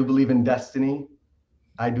 but I do believe in destiny.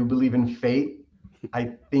 I do believe in fate.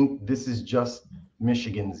 I think this is just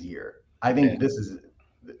Michigan's year. I think this is,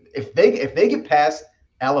 if they get past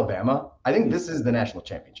Alabama, I think this is the national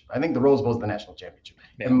championship. I think the Rose Bowl is the national championship,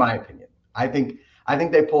 in my opinion. I think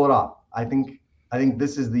they pull it off. I think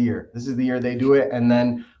this is the year. This is the year they do it, and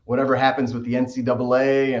then whatever happens with the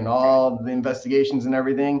NCAA and all the investigations and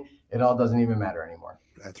everything, it all doesn't even matter anymore.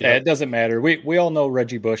 It doesn't matter. We all know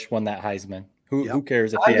Reggie Bush won that Heisman. Who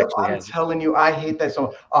cares if he actually has it? I'm telling you, I hate that.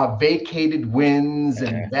 So vacated wins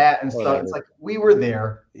and that and stuff. It's like, we were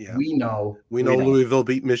there. Yeah. We know. We know Louisville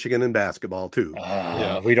beat Michigan in basketball too.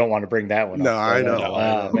 We don't want to bring that one up. No, I know.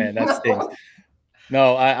 Oh, man, that stings.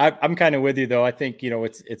 No, I'm kind of with you though. I think,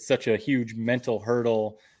 it's such a huge mental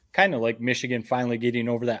hurdle, kind of like Michigan finally getting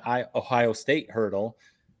over that Ohio State hurdle.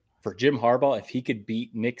 For Jim Harbaugh, if he could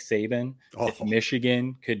beat Nick Saban, if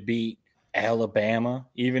Michigan could beat Alabama,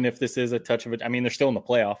 even if this is a touch of it. I mean, they're still in the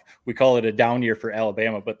playoff. We call it a down year for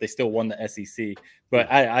Alabama, but they still won the SEC. But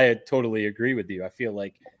I totally agree with you. I feel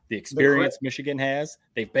like the experience Michigan has,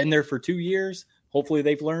 they've been there for 2 years. Hopefully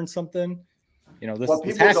they've learned something.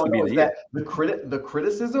 This has to be the year. The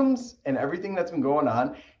criticisms and everything that's been going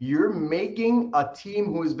on, you're making a team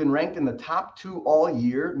who has been ranked in the top 2 all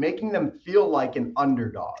year, making them feel like an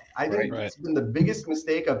underdog. I think it's been the biggest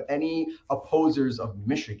mistake of any opposers of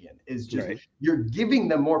Michigan is just you're giving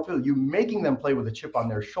them more feel. You're making them play with a chip on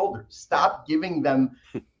their shoulder. Stop giving them,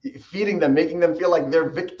 feeding them, making them feel like they're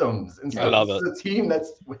victims. And so I love it's a team that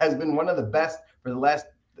has been one of the best for the last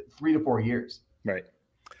 3 to 4 years. Right.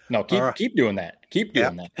 No, keep doing that. Keep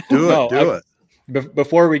doing that. Do it.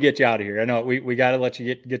 Before we get you out of here, I know we got to let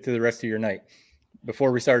you get to the rest of your night.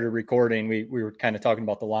 Before we started recording, we were kind of talking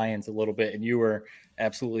about the Lions a little bit, and you were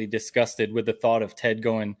absolutely disgusted with the thought of Ted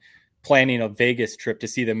planning a Vegas trip to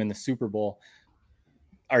see them in the Super Bowl.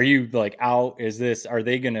 Are you out? Are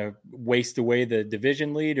they going to waste away the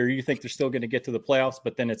division lead, or you think they're still going to get to the playoffs,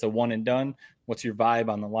 but then it's a one and done? What's your vibe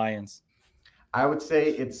on the Lions? I would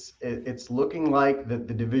say it's looking like the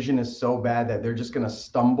division is so bad that they're just going to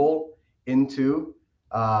stumble into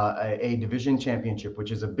a division championship,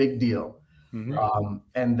 which is a big deal. Mm-hmm.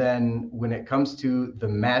 And then when it comes to the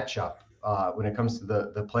matchup, when it comes to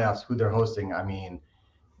the playoffs, who they're hosting, I mean,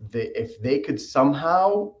 if they could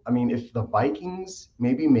somehow, if the Vikings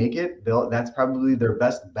maybe make it, that's probably their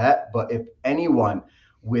best bet. But if anyone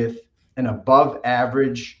with an above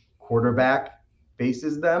average quarterback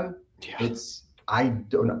faces them, I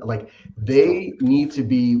don't know, they need to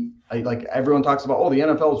be like everyone talks about, the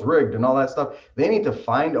NFL is rigged and all that stuff. They need to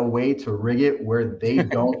find a way to rig it where they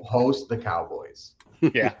don't host the Cowboys.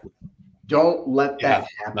 Yeah. Don't let that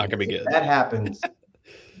happen. Not gonna be good. If that happens,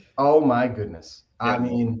 oh my goodness. Yeah. I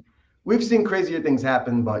mean, we've seen crazier things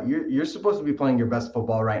happen, but you're supposed to be playing your best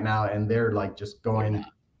football right now, and they're just going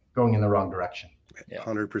in the wrong direction.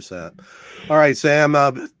 100%. All right, Sam,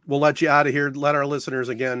 we'll let you out of here. Let our listeners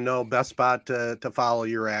again know best spot to follow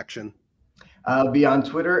your action. I'll be on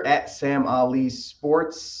Twitter at Sam Ali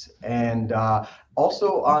Sports, and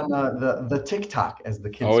also on the TikTok, as the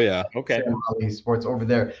kids. Oh yeah, okay. Sam Ali Sports over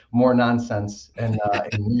there, more nonsense and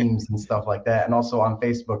memes and stuff like that, and also on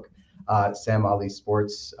Facebook, Sam Ali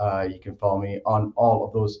Sports. You can follow me on all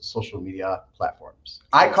of those social media platforms.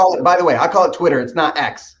 I call it Twitter. It's not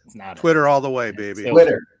X. It's not Twitter all the way, baby.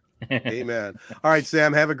 Twitter. Amen. All right,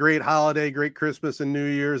 Sam, have a great holiday, great Christmas and New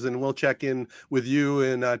Year's, and we'll check in with you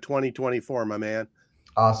in 2024, my man.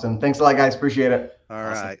 Awesome. Thanks a lot, guys. Appreciate it. All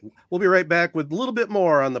right. We'll be right back with a little bit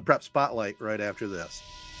more on the Prep Spotlight right after this.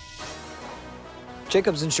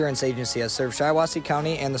 Jacobs Insurance Agency has served Shiawassee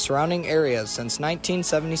County and the surrounding areas since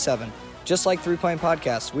 1977. Just like 3 Point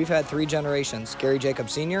Podcasts, we've had 3 generations: Gary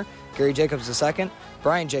Jacobs Sr., Gary Jacobs II,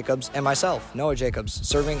 Brian Jacobs, and myself, Noah Jacobs,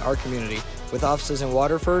 serving our community with offices in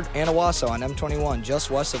Waterford and Owasso on M21,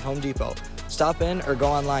 just west of Home Depot. Stop in or go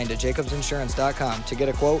online to jacobsinsurance.com to get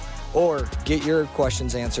a quote or get your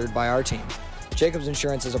questions answered by our team. Jacobs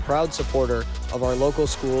Insurance is a proud supporter of our local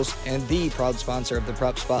schools and the proud sponsor of the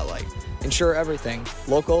Prep Spotlight. Insure everything,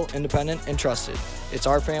 local, independent, and trusted. It's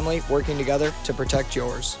our family working together to protect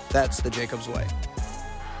yours. That's the Jacobs way.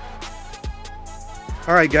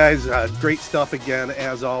 All right, guys, great stuff again,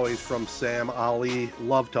 as always, from Sam Ali.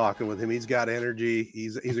 Love talking with him. He's got energy.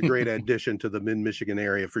 He's a great addition to the mid-Michigan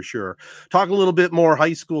area for sure. Talk a little bit more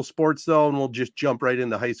high school sports, though, and we'll just jump right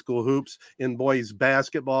into high school hoops. In boys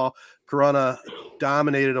basketball, Corunna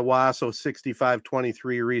dominated Owasso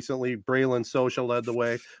 65-23 recently. Braylon Social led the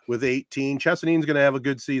way with 18. Chesapeake's going to have a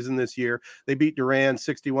good season this year. They beat Durand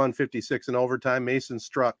 61-56 in overtime. Mason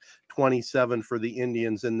Struck 27 for the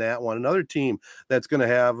Indians in that one. Another team that's going to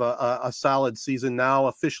have a solid season, now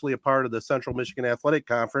officially a part of the Central Michigan Athletic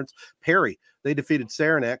Conference, Perry. They defeated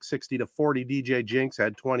Saranac 60-40. DJ Jinks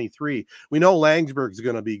had 23. We know Langsburg's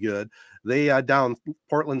going to be good. They down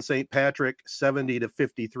Portland St. Patrick 70-53.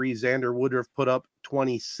 Xander Woodruff put up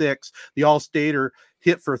 26. The All-Stater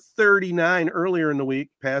hit for 39 earlier in the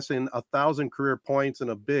week, passing 1,000 career points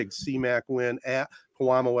and a big CMAC win at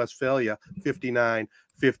Pewamo, Westphalia, 59-55.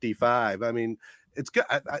 I mean, it's good.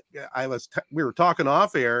 We were talking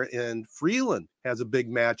off air, and Freeland has a big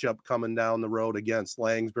matchup coming down the road against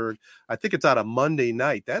Langsburg. I think it's on a Monday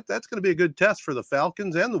night. That's going to be a good test for the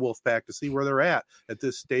Falcons and the Wolfpack to see where they're at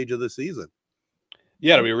this stage of the season.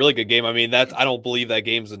 Yeah, it'll be a really good game. I mean, I don't believe that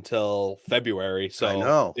game's until February,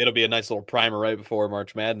 so it'll be a nice little primer right before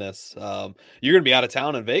March Madness. You're going to be out of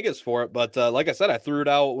town in Vegas for it, but like I said, I threw it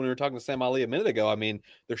out when we were talking to Sam Ali a minute ago. I mean,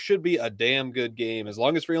 there should be a damn good game as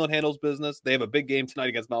long as Freeland handles business. They have a big game tonight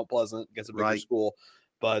against Mount Pleasant, against a bigger school,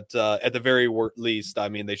 but at the very least, I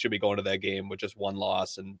mean, they should be going to that game with just one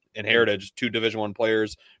loss. And in Heritage, 2 Division I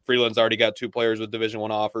players. Freeland's already got 2 players with Division I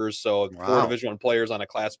offers, so 4 Division I players on a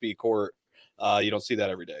Class B court. You don't see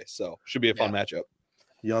that every day, so should be a fun matchup.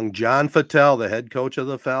 Young John Fattel, the head coach of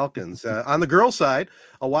the Falcons. On the girls' side,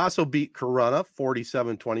 Owasso beat Corunna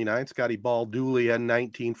 47-29. Scotty Ball-Dooley had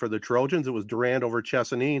 19 for the Trojans. It was Durand over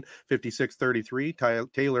Chesaning,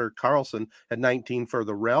 56-33. Taylor Carlson had 19 for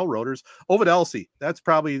the Railroaders. Ovid Elsie, that's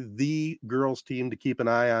probably the girls' team to keep an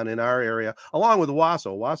eye on in our area, along with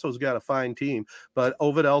Owasso. Owasso's got a fine team, but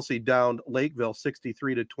Ovid Elsie downed Lakeville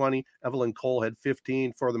 63-20. Evelyn Cole had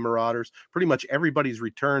 15 for the Marauders. Pretty much everybody's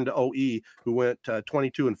returned to OE, who went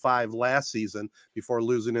 22-5 last season before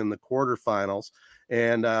losing in the quarterfinals.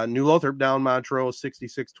 And New Lothrop down Montrose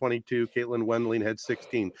 66-22. Caitlin Wendling had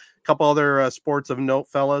 16. A couple other sports of note,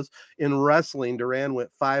 fellas. In wrestling, Durand went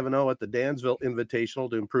 5-0 at the Dansville Invitational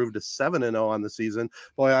to improve to 7-0 on the season.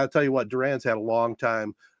 Boy, I'll tell you what, Durand's had a long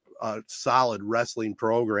time solid wrestling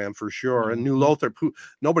program for sure. And New Lothrop,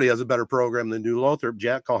 nobody has a better program than New Lothrop.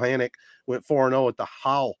 Jack Kohanek went 4-0 at the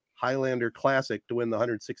Highlander Classic to win the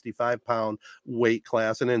 165-pound weight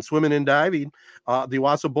class. And then swimming and diving, the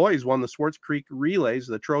Owasso boys won the Swartz Creek Relays.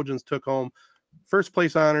 The Trojans took home first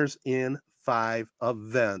place honors in 5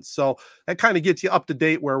 events. So that kind of gets you up to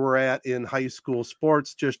date where we're at in high school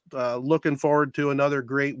sports. Just looking forward to another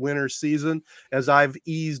great winter season as I've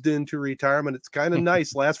eased into retirement. It's kind of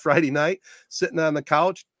nice last Friday night, sitting on the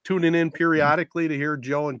couch, tuning in periodically to hear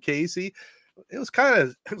Joe and Casey. It was kind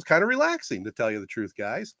of relaxing, to tell you the truth,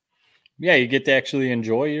 guys. Yeah, you get to actually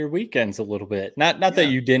enjoy your weekends a little bit. Not that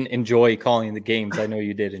you didn't enjoy calling the games. I know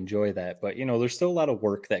you did enjoy that, but there's still a lot of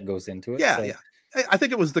work that goes into it. Yeah. I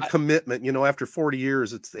think it was the commitment, after 40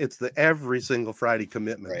 years, it's the every single Friday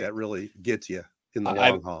commitment that really gets you in the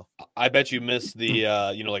long haul. I bet you missed the,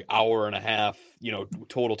 like hour and a half,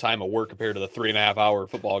 total time of work compared to the 3.5 hour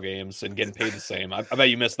football games and getting paid the same. I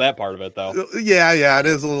bet you missed that part of it though. Yeah. It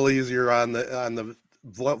is a little easier on the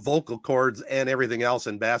vocal cords and everything else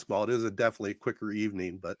in basketball. It is definitely a quicker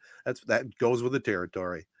evening, but that goes with the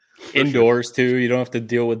territory. Indoors too. You don't have to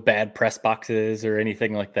deal with bad press boxes or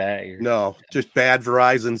anything like that. No, just bad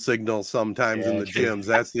Verizon signals sometimes in the gyms.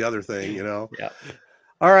 That's the other thing, Yeah.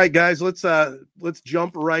 All right, guys, let's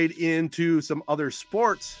jump right into some other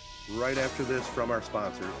sports right after this from our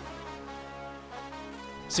sponsors.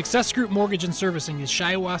 Success Group Mortgage and Servicing is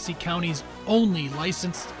Shiawassee County's only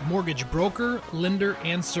licensed mortgage broker, lender,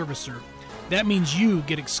 and servicer. That means you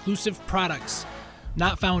get exclusive products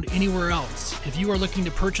not found anywhere else. If you are looking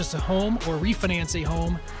to purchase a home or refinance a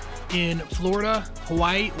home in Florida,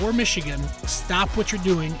 Hawaii, or Michigan, stop what you're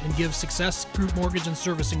doing and give Success Group Mortgage and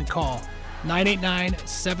Servicing a call.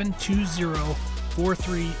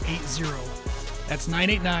 989-720-4380. That's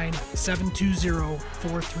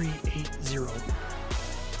 989-720-4380.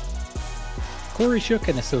 Kori Shook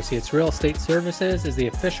Associates Real Estate Services is the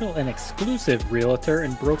official and exclusive realtor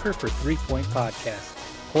and broker for 3 Point Podcast.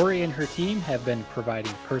 Kori and her team have been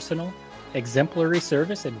providing personal, exemplary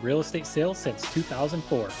service in real estate sales since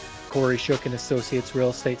 2004. Kori Shook Associates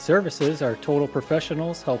Real Estate Services are total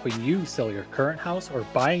professionals helping you sell your current house or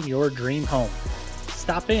buying your dream home.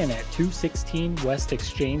 Stop in at 216 West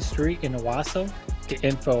Exchange Street in Owasso. Get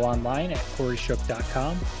info online at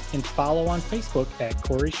korishook.com and follow on Facebook at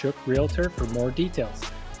Kori Shook Realtor for more details.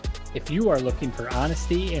 If you are looking for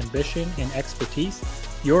honesty, ambition, and expertise,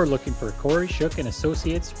 you're looking for Kori Shook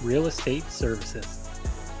Associates Real Estate Services.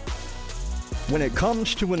 When it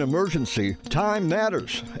comes to an emergency, time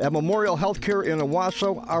matters. At Memorial Healthcare in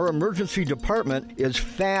Owasso, our emergency department is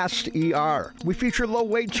Fast ER. We feature low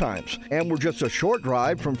wait times, and we're just a short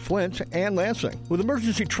drive from Flint and Lansing. With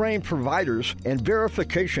emergency trained providers and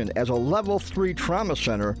verification as a Level 3 trauma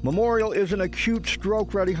center, Memorial is an acute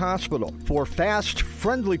stroke-ready hospital. For fast,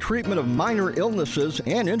 friendly treatment of minor illnesses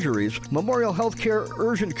and injuries, Memorial Healthcare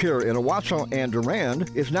Urgent Care in Owasso and Durand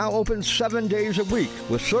is now open 7 days a week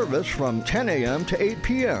with service from 10 a.m. a.m. to 8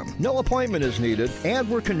 p.m. No appointment is needed, and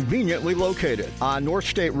we're conveniently located on North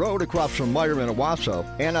State Road across from Meyerman and Owasso,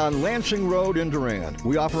 and on Lansing Road in Durand.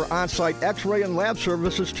 We offer on-site x-ray and lab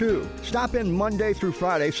services too. Stop in Monday through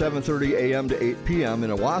Friday, 7:30 a.m. to 8 p.m.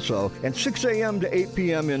 in Owasso, and 6 a.m. to 8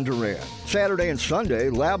 p.m. in Durand. Saturday and Sunday,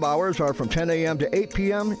 lab hours are from 10 a.m. to 8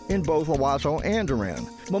 p.m. in both Owasso and Durand.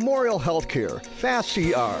 Memorial Healthcare, Fast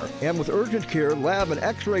ER, and with urgent care, lab, and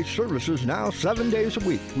x-ray services now 7 days a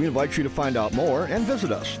week. We invite you to find out more and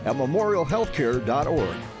visit us at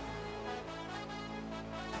memorialhealthcare.org.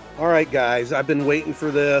 All right, guys, I've been waiting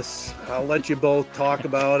for this. I'll let you both talk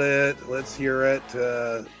about it. Let's hear it.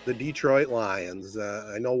 The Detroit Lions.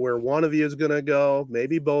 I know where one of you is going to go,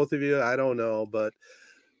 maybe both of you. I don't know, but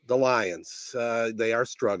the Lions, they are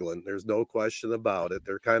struggling. There's no question about it.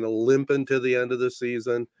 They're kind of limping to the end of the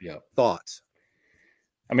season. Yeah. Thoughts?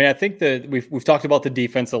 I mean, I think that we've talked about the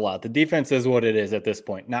defense a lot. The defense is what it is at this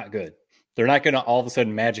point. Not good. They're not going to all of a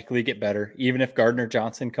sudden magically get better, even if Gardner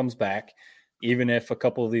Johnson comes back, even if a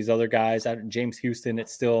couple of these other guys, James Houston,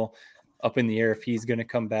 it's still up in the air if he's going to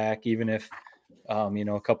come back, even if,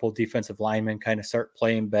 a couple of defensive linemen kind of start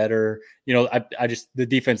playing better. The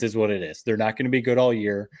defense is what it is. They're not going to be good all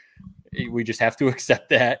year. We just have to accept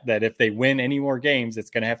that if they win any more games, it's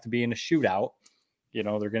going to have to be in a shootout. They're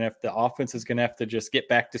going to have the offense is going to have to just get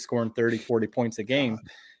back to scoring 30, 40 points a game.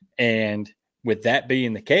 And with that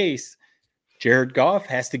being the case, Jared Goff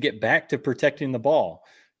has to get back to protecting the ball.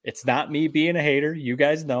 It's not me being a hater. You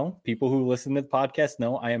guys know, people who listen to the podcast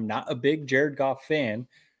know I am not a big Jared Goff fan.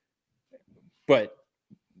 But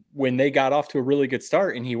when they got off to a really good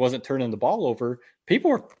start and he wasn't turning the ball over,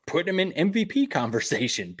 people were putting him in MVP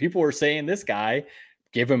conversation. People were saying this guy,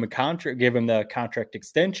 give him a contract, give him the contract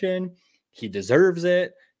extension. He deserves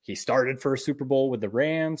it. He started for a Super Bowl with the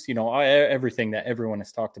Rams, everything that everyone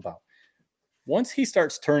has talked about. Once he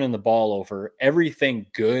starts turning the ball over, everything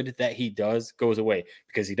good that he does goes away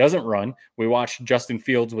because he doesn't run. We watched Justin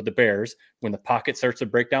Fields with the Bears. When the pocket starts to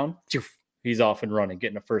break down, he's off and running,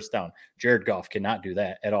 getting a first down. Jared Goff cannot do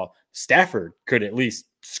that at all. Stafford could at least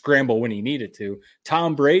scramble when he needed to.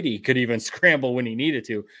 Tom Brady could even scramble when he needed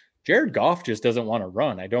to. Jared Goff just doesn't want to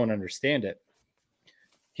run. I don't understand it.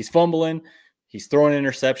 He's fumbling. He's throwing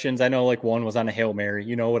interceptions. I know one was on a Hail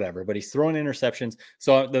Mary, whatever, but he's throwing interceptions.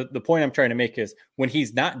 So the point I'm trying to make is when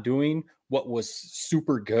he's not doing what was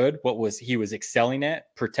super good, he was excelling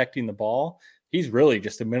at, protecting the ball, he's really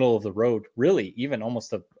just a middle of the road, really even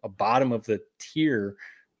almost a bottom of the tier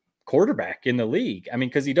quarterback in the league. I mean,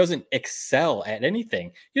 because he doesn't excel at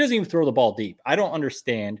anything. He doesn't even throw the ball deep. I don't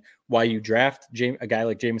understand why you draft a guy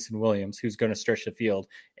like Jameson Williams, who's going to stretch the field,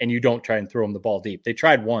 and you don't try and throw him the ball deep. They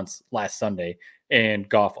tried once last Sunday, and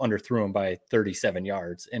Goff underthrew him by 37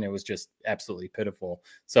 yards, and it was just absolutely pitiful.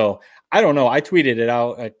 So I don't know. I tweeted it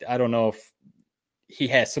out. I don't know if he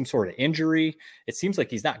has some sort of injury. It seems like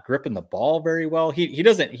he's not gripping the ball very well. He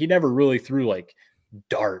never really threw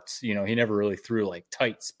darts, he never really threw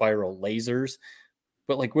tight spiral lasers,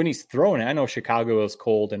 but when he's throwing it, I know Chicago is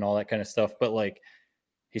cold and all that kind of stuff, but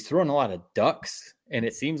he's throwing a lot of ducks and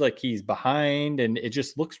it seems like he's behind and it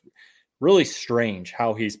just looks really strange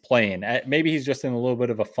how he's playing. Maybe he's just in a little bit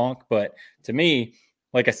of a funk, but to me,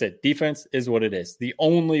 like I said, defense is what it is. The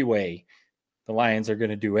only way the Lions are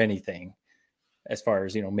going to do anything as far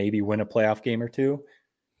as, maybe win a playoff game or two,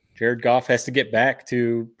 Jared Goff has to get back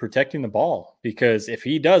to protecting the ball because if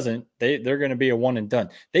he doesn't, they're going to be a one and done.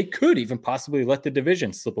 They could even possibly let the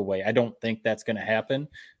division slip away. I don't think that's going to happen,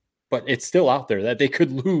 but it's still out there that they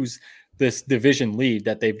could lose this division lead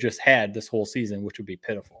that they've just had this whole season, which would be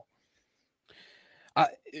pitiful.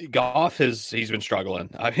 Goff he's been struggling.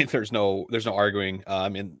 I mean, there's no arguing.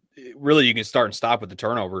 Really, you can start and stop with the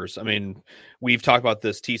turnovers. I mean, we've talked about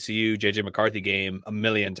this TCU JJ McCarthy game a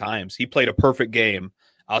million times. He played a perfect game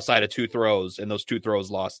outside of two throws, and those two throws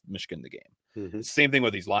lost Michigan the game. Mm-hmm. Same thing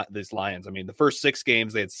with these Lions. I mean, the first 6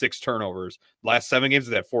 games, they had 6 turnovers. The last 7 games,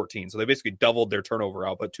 they had 14. So they basically doubled their turnover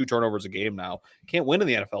output, 2 turnovers a game now. Can't win in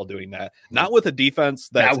the NFL doing that. Not with a defense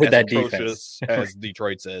that's as atrocious as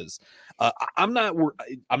Detroit's is. I'm not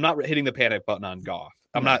hitting the panic button on Goff.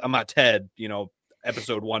 I'm not Ted,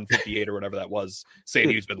 episode 158 or whatever that was, saying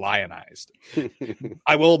he's been lionized.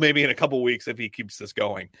 I will maybe in a couple weeks if he keeps this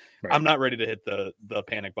going. Right. I'm not ready to hit the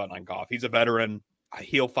panic button on Goff. He's a veteran.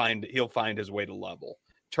 He'll find his way to level.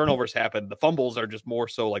 Turnovers happen. The fumbles are just more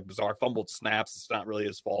so bizarre fumbled snaps. It's not really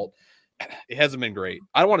his fault. It hasn't been great.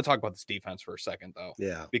 I want to talk about this defense for a second though.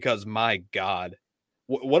 Yeah. Because my God,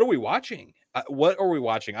 what are we watching? What are we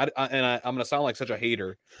watching? I'm going to sound like such a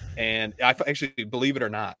hater, and I actually, believe it or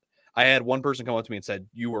not, I had one person come up to me and said,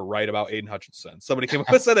 "You were right about Aiden Hutchinson." Somebody came up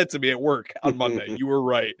and said that to me at work on Monday. You were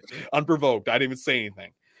right, unprovoked. I didn't even say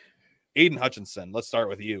anything. Aiden Hutchinson, let's start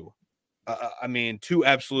with you. I mean, 2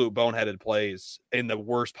 absolute boneheaded plays in the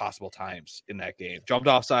worst possible times in that game. Jumped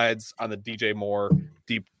off sides on the DJ Moore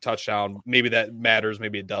deep touchdown. Maybe that matters.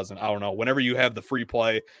 Maybe it doesn't. I don't know. Whenever you have the free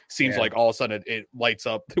play, seems like all of a sudden it lights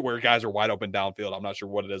up to where guys are wide open downfield. I'm not sure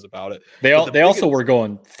what it is about it. They also were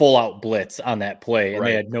going full out blitz on that play, and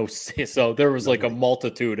they had no. So there was like a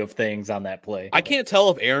multitude of things on that play. I can't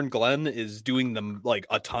tell if Aaron Glenn is doing them like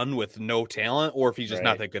a ton with no talent, or if he's just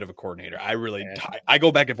not that good of a coordinator. I really, I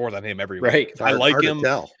go back and forth on him every week. I like him.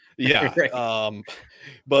 Yeah.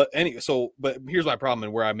 But here's my problem,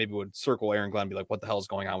 and where I maybe would circle Aaron Glenn and be like, what the hell is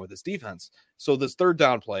going on with this defense? So this third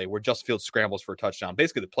down play where Justin Fields scrambles for a touchdown,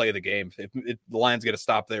 basically the play of the game. If the Lions get a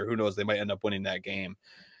stop there, who knows? They might end up winning that game.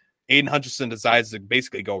 Aiden Hutchinson decides to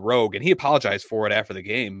basically go rogue, and he apologized for it after the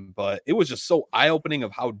game, but it was just so eye-opening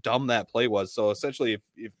of how dumb that play was. So essentially,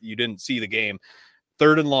 if you didn't see the game,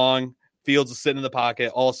 3rd and long, Fields is sitting in the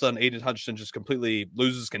pocket. All of a sudden, Aiden Hutchinson just completely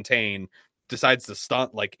loses contain, decides to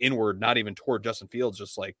stunt like inward, not even toward Justin Fields,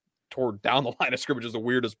 just like toward down the line of scrimmage. Is the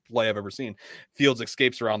weirdest play I've ever seen. Fields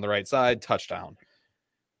escapes around the right side, touchdown.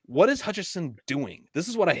 What is Hutchinson doing? This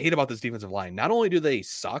is what I hate about this defensive line. Not only do they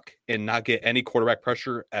suck and not get any quarterback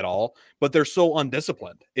pressure at all, but they're so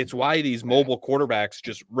undisciplined. It's why these mobile quarterbacks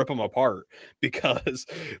just rip them apart, because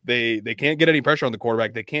they can't get any pressure on the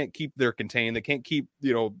quarterback. They can't keep their contained. They can't keep,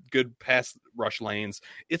 good pass rush lanes.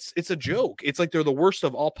 It's a joke. It's like they're the worst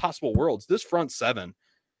of all possible worlds. This front 7,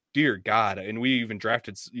 dear God. And we even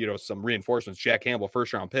drafted, some reinforcements. Jack Campbell,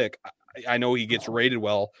 1st-round pick. I know he gets rated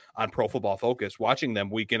well on Pro Football Focus. Watching them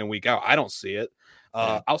week in and week out, I don't see it.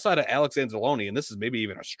 Outside of Alex Anzalone, and this is maybe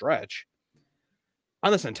even a stretch,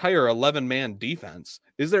 on this entire 11-man defense,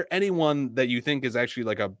 is there anyone that you think is actually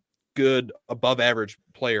like a good above-average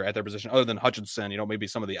player at their position other than Hutchinson, maybe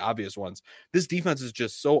some of the obvious ones? This defense is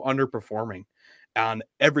just so underperforming on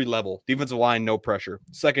every level. Defensive line, no pressure.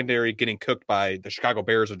 Secondary, getting cooked by the Chicago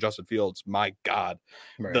Bears and Justin Fields. My God.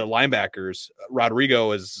 Right. The linebackers,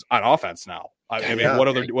 Rodrigo is on offense now. I mean, what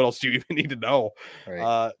else do you even need to know?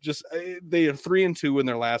 Right. They are 3-2 in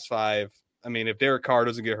their last 5. I mean, if Derek Carr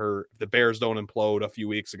doesn't get hurt, if the Bears don't implode a few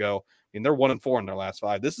weeks ago, they're 1-4 in their last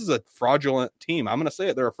 5. This is a fraudulent team. I'm going to say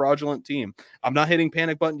it. They're a fraudulent team. I'm not hitting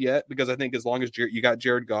panic button yet, because I think as long as you got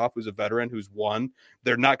Jared Goff, who's a veteran, who's won,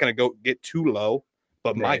 they're not going to go get too low.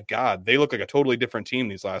 But my God, they look like a totally different team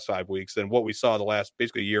these last 5 weeks than what we saw the last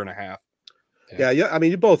basically year and a half. Yeah. I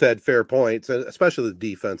mean, you both had fair points, and especially the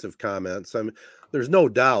defensive comments. I mean, there's no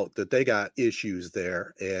doubt that they got issues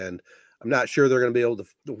there, and I'm not sure they're going to be able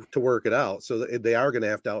to work it out. So they are going to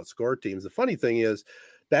have to outscore teams. The funny thing is,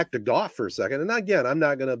 back to Goff for a second, and again, I'm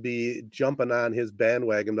not going to be jumping on his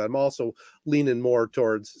bandwagon, but I'm also leaning more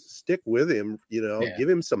towards stick with him. Give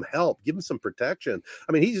him some help, give him some protection.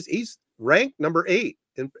 I mean, he's ranked number 8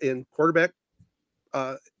 in quarterback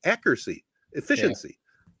accuracy, efficiency.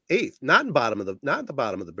 8th, not the bottom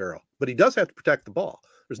of the barrel, but he does have to protect the ball.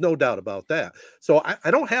 There's no doubt about that. So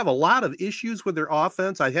I don't have a lot of issues with their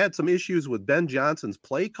offense. I had some issues with Ben Johnson's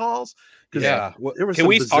play calls. There was some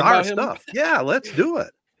bizarre stuff. Yeah, let's do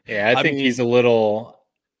it. Yeah, I think he's a little.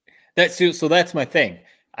 That's my thing.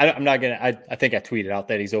 I'm not gonna. I think I tweeted out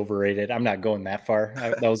that he's overrated. I'm not going that far.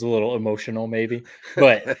 That was a little emotional, maybe,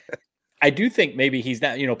 but I do think maybe he's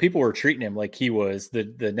not. People were treating him like he was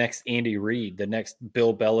the next Andy Reid, the next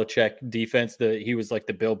Bill Belichick defense. He was like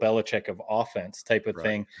the Bill Belichick of offense type of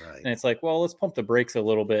thing. Right. And it's like, well, let's pump the brakes a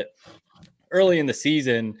little bit. Early in the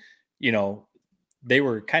season, they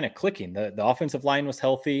were kind of clicking. The offensive line was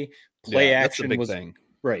healthy. Play action was a big thing.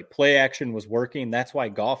 Right. Play action was working. That's why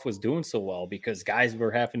Goff was doing so well, because guys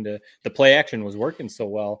were the play action was working so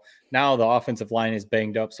well. Now the offensive line is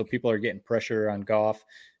banged up, so people are getting pressure on Goff.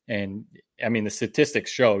 And I mean, the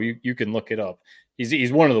statistics show, you can look it up.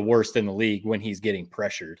 He's one of the worst in the league when he's getting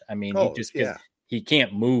pressured. I mean, he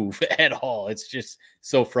can't move at all. It's just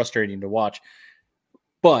so frustrating to watch.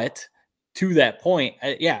 But to that point,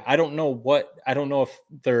 I don't know if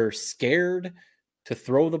they're scared to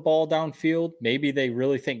throw the ball downfield. Maybe they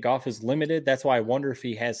really think Goff is limited. That's why I wonder if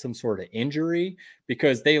he has some sort of injury,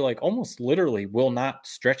 because they almost literally will not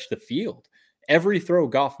stretch the field. Every throw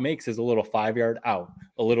Goff makes is a little 5-yard out,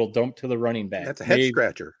 a little dump to the running back. That's a head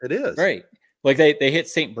scratcher. It is. Right. Like they hit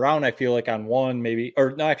St. Brown, I feel like, on one, maybe,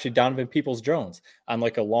 or no, actually Donovan Peoples-Jones on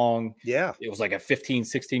like a long, it was like a 15,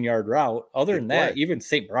 16-yard route. Other than that, even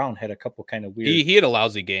St. Brown had a couple kind of weird. He had a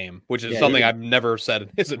lousy game, which is something I've never said in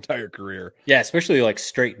his entire career. Yeah, especially like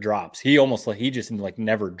straight drops. He just like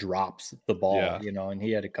never drops the ball, and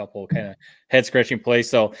he had a couple kind of head scratching plays.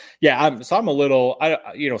 So I'm a little,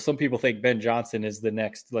 some people think Ben Johnson is the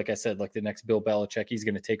next, like I said, like the next Bill Belichick. He's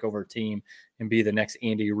going to take over a team and be the next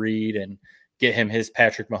Andy Reid and get him his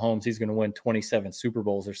Patrick Mahomes. He's going to win 27 Super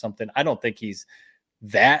Bowls or something. I don't think he's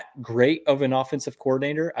that great of an offensive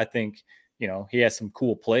coordinator. I think, he has some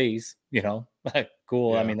cool plays,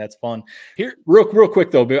 cool. Yeah. I mean, that's fun. Here, real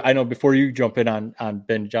quick though, I know before you jump in on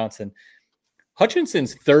Ben Johnson,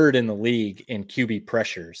 Hutchinson's third in the league in QB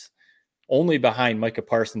pressures, only behind Micah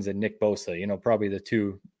Parsons and Nick Bosa, probably the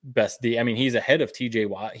two best D. I mean, he's ahead of TJ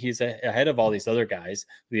Watt. He's ahead of all these other guys,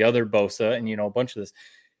 the other Bosa and, a bunch of this,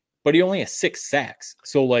 but he only has 6 sacks.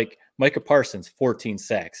 So like Micah Parsons, 14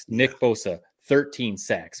 sacks, Nick Bosa, 13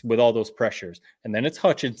 sacks with all those pressures. And then it's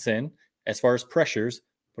Hutchinson as far as pressures,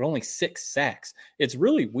 but only 6 sacks. It's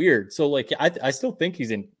really weird. So like, I still think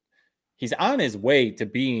he's on his way to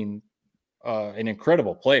being an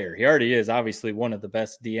incredible player. He already is obviously one of the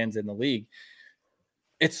best DNs in the league.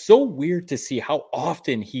 It's so weird to see how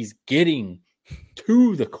often he's getting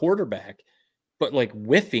to the quarterback, but like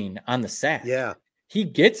whiffing on the sack. Yeah. He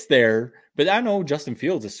gets there, but I know Justin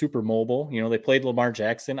Fields is super mobile. They played Lamar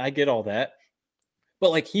Jackson. I get all that.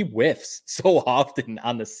 But like he whiffs so often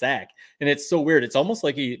on the sack. And it's so weird. It's almost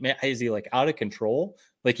like is he like out of control?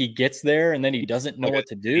 Like he gets there and then he doesn't know what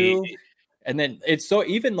to do. And then it's so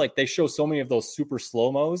even like they show so many of those super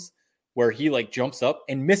slow-mos where he like jumps up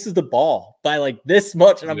and misses the ball by like this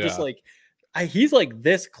much. And I'm just like, he's like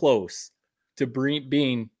this close to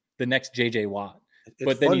being the next JJ Watt.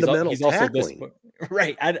 But then he's also this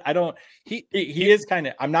right. I don't. He is kind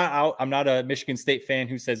of. I'm not a Michigan State fan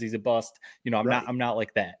who says he's a bust. I'm not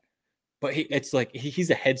like that. But it's like he's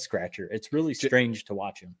a head scratcher. It's really strange to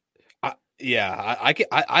watch him. I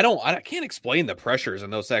can't explain the pressures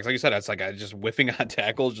in those sacks. Like you said, it's like just whiffing on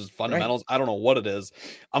tackles, just fundamentals. Right. I don't know what it is.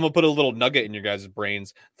 I'm gonna put a little nugget in your guys'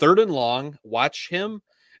 brains. 3rd and long. Watch him.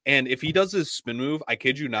 And if he does his spin move, I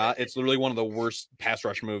kid you not, it's literally one of the worst pass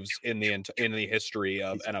rush moves in the history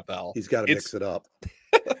of NFL. He's got to mix it up.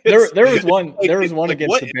 There was one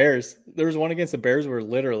against the Bears. There was one against the Bears where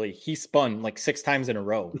literally he spun like 6 times in a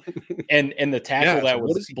row, and the tackle that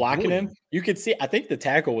was blocking him, you could see. I think the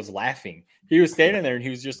tackle was laughing. He was standing there and he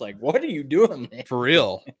was just like, "What are you doing, man?" For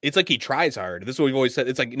real, it's like he tries hard. This is what we've always said.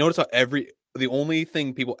 It's like notice how the only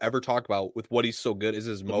thing people ever talk about with what he's so good is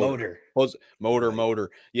his motor.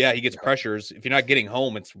 Motor. Yeah, he gets pressures. If you're not getting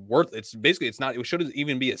home, it's basically it's not. It shouldn't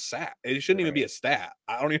even be a stat. It shouldn't even be a stat.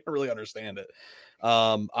 I don't even really understand it.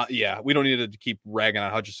 We don't need to keep ragging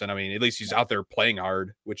on Hutchinson. I mean, at least he's out there playing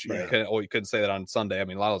hard, which you couldn't say that on Sunday. I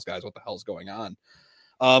mean, a lot of those guys, what the hell's going on?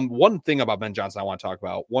 One thing about Ben Johnson I want to talk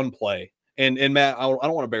about, one play, and Matt, I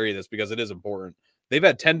don't want to bury this because it is important. They've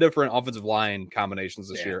had 10 different offensive line combinations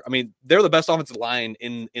this year. I mean, they're the best offensive line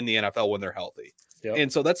in the NFL when they're healthy. Yep.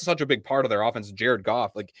 And so that's such a big part of their offense. Jared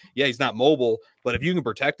Goff, like, he's not mobile, but if you can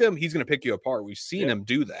protect him, he's going to pick you apart. We've seen him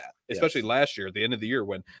do that, especially last year at the end of the year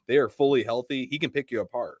when they are fully healthy. He can pick you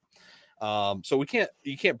apart. So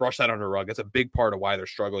you can't brush that under the rug. That's a big part of why they're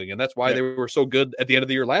struggling, and that's why they were so good at the end of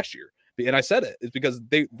the year last year. And I said it's because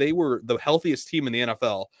they were the healthiest team in the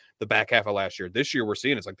NFL the back half of last year. This year we're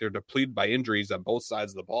seeing it's like they're depleted by injuries on both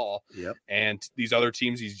sides of the ball. Yep. And these other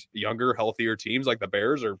teams, these younger, healthier teams like the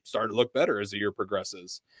Bears are starting to look better as the year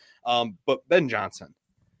progresses. But Ben Johnson,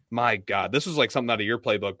 my God, this was like something out of your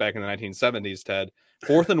playbook back in the 1970s, Ted.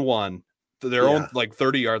 4th and 1, their own like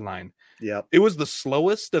 30-yard line. Yeah. It was the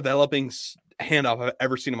slowest developing handoff I've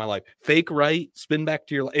ever seen in my life. Fake right, spin back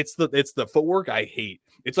to your. It's the footwork I hate.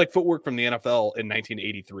 It's like footwork from the NFL in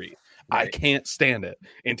 1983. Right. I can't stand it,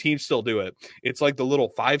 and teams still do it. It's like the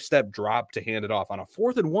little 5-step drop to hand it off on a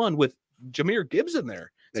 4th and 1 with Jahmyr Gibbs in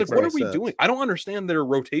there. It's like, what are we doing? I don't understand their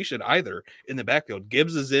rotation either in the backfield.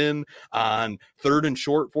 Gibbs is in on 3rd and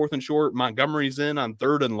short, 4th and short. Montgomery's in on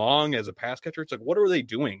 3rd and long as a pass catcher. It's like, what are they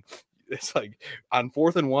doing? It's like on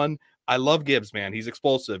 4th and 1. I love Gibbs, man. He's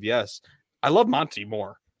explosive. Yes. I love Monty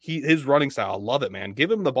more. His running style, love it, man. Give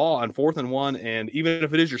him the ball on 4th and 1, and even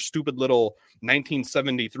if it is your stupid little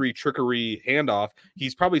 1973 trickery handoff,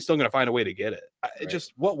 he's probably still going to find a way to get it.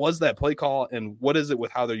 Just what was that play call, and what is it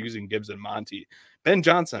with how they're using Gibbs and Monty? Ben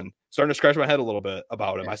Johnson, starting to scratch my head a little bit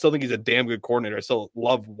about him. I still think he's a damn good coordinator. I still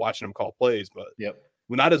love watching him call plays, but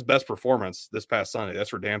not his best performance this past Sunday. That's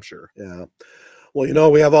for damn sure. Yeah. Well,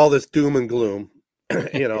 we have all this doom and gloom,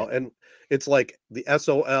 and it's like the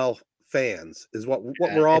SOL fans is what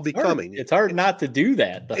we're all becoming. It's hard not to do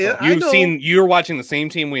that, though. You're watching the same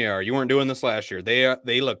team we are. You weren't doing this last year.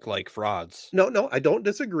 They look like frauds. No, I don't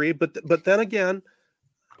disagree. But then again,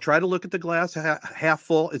 try to look at the glass half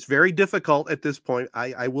full. It's very difficult at this point.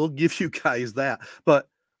 I will give you guys that. But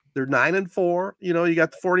they're 9-4. You know, you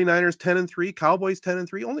got the 49ers 10-3, Cowboys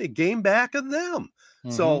 10-3, only a game back of them.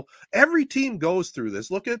 Mm-hmm. So every team goes through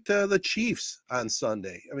this. Look at the Chiefs on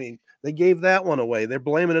Sunday. I mean, they gave that one away. They're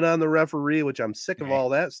blaming it on the referee, which I'm sick of all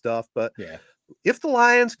that stuff. But if the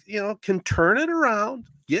Lions, can turn it around,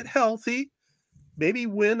 get healthy, maybe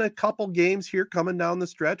win a couple games here coming down the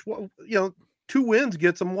stretch, 2 wins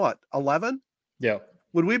gets them what, 11? Yeah.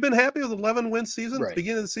 Would we have been happy with 11 win season at the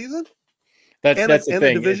beginning of the season? That's the thing.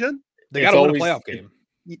 The division? They got to win a playoff game.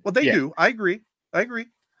 Well, they do. I agree.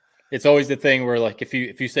 It's always the thing where, like, if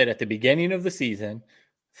you said at the beginning of the season,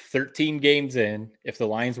 13 games in, if the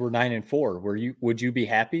Lions were 9-4, would you be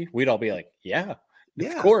happy? We'd all be like, yeah,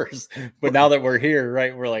 of course. But now that we're here,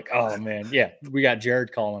 right, we're like, oh man, we got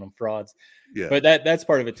Jared calling them frauds. Yeah. But that's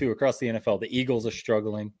part of it too. Across the NFL, the Eagles are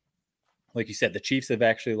struggling. Like you said, the Chiefs have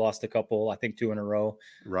actually lost a couple, I think 2 in a row.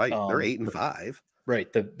 Right. They're 8-5.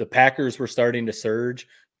 Right. The Packers were starting to surge,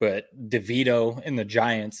 but DeVito and the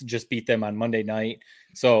Giants just beat them on Monday night.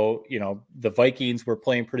 So, the Vikings were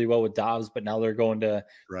playing pretty well with Dobbs, but now they're going to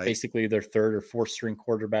basically their 3rd or 4th string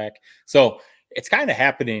quarterback. So it's kind of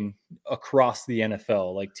happening across the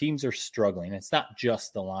NFL. Like, teams are struggling. It's not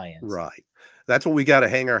just the Lions. Right. That's what we got to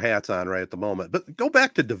hang our hats on right at the moment. But go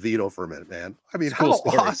back to DeVito for a minute, man. I mean, how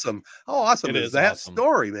awesome is that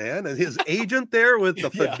story, man? And his agent there with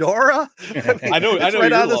the fedora. I know. It's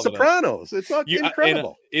right out of The Sopranos. It's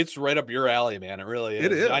incredible. It's right up your alley, man. It really is.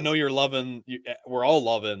 It is. I know you're loving. We're all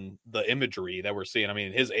loving the imagery that we're seeing. I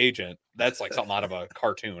mean, his agent. That's like something out of a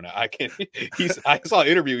cartoon. I can't. I saw an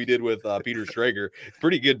interview he did with Peter Schrager.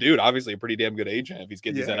 Pretty good dude. Obviously, a pretty damn good agent if he's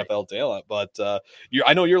getting his NFL talent. But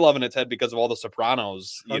I know you're loving it, Ted, because of all the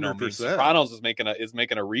Sopranos. 100%. Sopranos is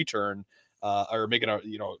making a return, or making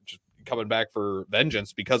just coming back for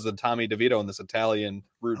vengeance because of Tommy DeVito and this Italian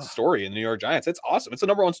root story in the New York Giants. It's awesome. It's the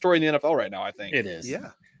number 1 story in the NFL right now, I think. It is. Yeah.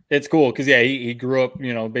 It's cool because he grew up,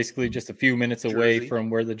 basically just a few minutes away from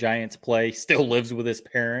where the Giants play. Still lives with his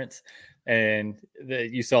parents, and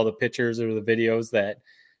you saw the pictures or the videos that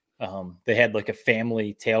they had like a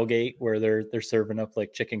family tailgate where they're serving up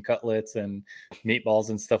like chicken cutlets and meatballs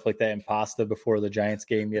and stuff like that and pasta before the Giants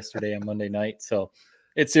game yesterday on Monday night. So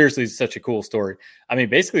it's seriously such a cool story. I mean,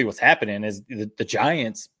 basically what's happening is the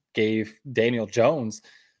Giants gave Daniel Jones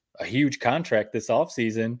a huge contract this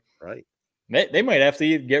offseason. Right. They might have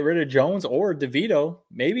to get rid of Jones or DeVito.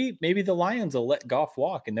 Maybe the Lions will let Goff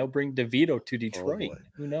walk and they'll bring DeVito to Detroit.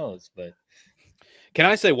 Who knows? But can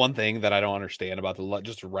I say one thing that I don't understand about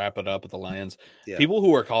just to wrap it up with the Lions? Yeah. People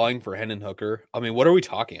who are calling for Hendon Hooker. I mean, what are we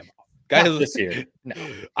talking about? Guys, not this year. No,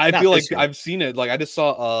 I feel like I've seen it. Like I just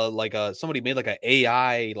saw somebody made like an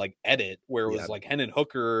AI like edit where it was like Hendon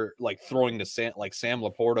Hooker like throwing to Sam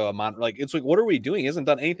Laporta. Like it's like, what are we doing? He hasn't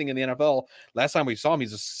done anything in the NFL. Last time we saw him,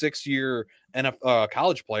 he's a 6-year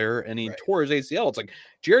college player, and he tore his ACL. It's like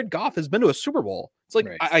Jared Goff has been to a Super Bowl. It's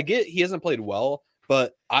like I get he hasn't played well,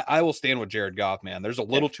 but I will stand with Jared Goff, man. There's a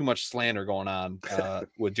little too much slander going on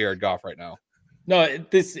with Jared Goff right now. No,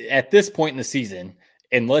 at this point in the season.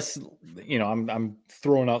 Unless, I'm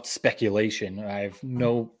throwing out speculation. I have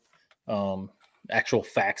no actual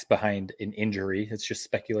facts behind an injury. It's just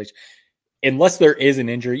speculation. Unless there is an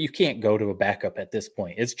injury, you can't go to a backup at this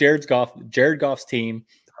point. It's Jared Goff's team.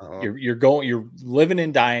 You're living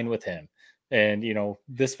and dying with him. And,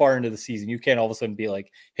 this far into the season, you can't all of a sudden be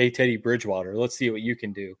like, hey, Teddy Bridgewater, let's see what you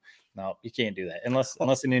can do. No, you can't do that unless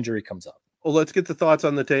an injury comes up. Well, let's get the thoughts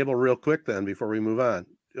on the table real quick then before we move on.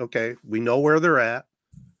 Okay, we know where they're at.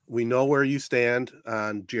 We know where you stand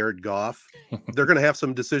on Jared Goff. They're going to have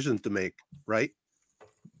some decisions to make, right?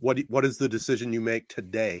 What is the decision you make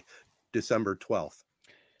today, December 12th?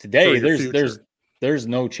 Today, there's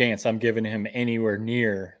no chance I'm giving him anywhere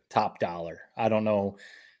near top dollar. I don't know,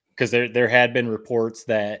 because there had been reports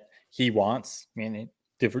that he wants,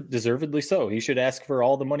 deservedly so. He should ask for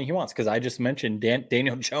all the money he wants, because I just mentioned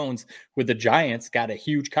Daniel Jones with the Giants got a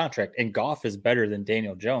huge contract, and Goff is better than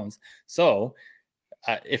Daniel Jones. So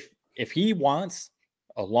if he wants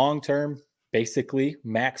a long-term, basically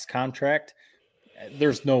max contract,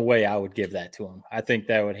 there's no way I would give that to him. I think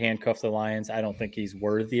that would handcuff the Lions. I don't think he's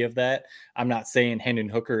worthy of that. I'm not saying Hendon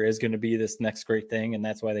Hooker is going to be this next great thing, and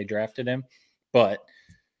that's why they drafted him. But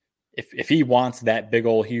if he wants that big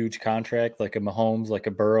old huge contract, like a Mahomes, like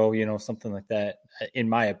a Burrow, something like that, in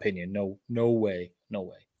my opinion, no way.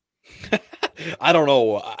 I don't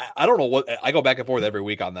know. I don't know what I go back and forth every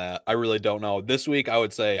week on that. I really don't know. This week, I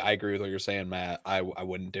would say I agree with what you're saying, Matt. I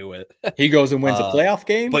wouldn't do it. He goes and wins a playoff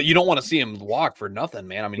game, but you don't want to see him walk for nothing,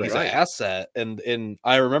 man. I mean, he's an asset, and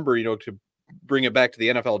I remember, to bring it back to the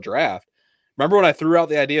NFL draft. Remember when I threw out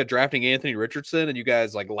the idea of drafting Anthony Richardson, and you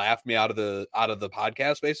guys laughed me out of the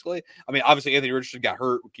podcast, basically? I mean, obviously Anthony Richardson got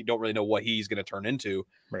hurt. You don't really know what he's going to turn into,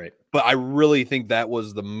 right? But I really think that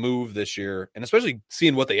was the move this year, and especially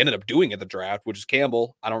seeing what they ended up doing at the draft, which is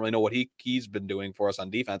Campbell. I don't really know what he's been doing for us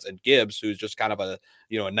on defense, and Gibbs, who's just kind of a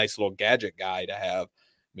nice little gadget guy to have.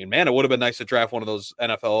 I mean, man, it would have been nice to draft one of those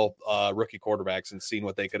NFL rookie quarterbacks and seen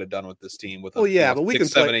what they could have done with this team with but we 6,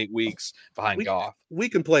 7, 8 weeks behind Goff. We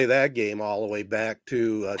can play that game all the way back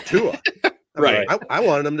to Tua. Right. I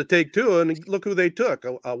wanted them to take Tua, and look who they took,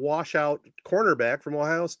 a washout cornerback from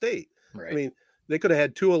Ohio State. Right. I mean, they could have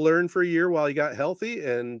had Tua learn for a year while he got healthy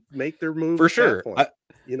and make their move for sure.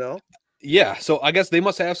 Yeah, so I guess they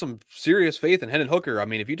must have some serious faith in Hendon Hooker. I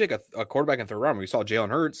mean, if you take a quarterback in third round, we saw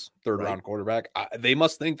Jalen Hurts, third-round quarterback. They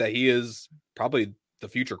must think that he is probably the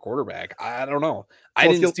future quarterback. I don't know. I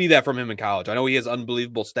didn't see that from him in college. I know he has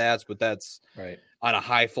unbelievable stats, but that's on a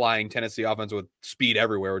high-flying Tennessee offense with speed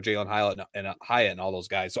everywhere with Jalen Hyatt and all those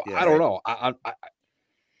guys. So I don't know.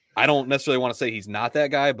 I don't necessarily want to say he's not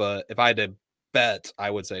that guy, but if I had to bet,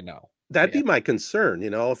 I would say no. That'd be my concern.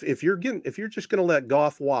 If you're just going to let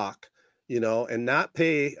Goff walk, and not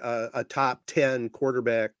pay a top 10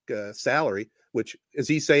 quarterback salary, which is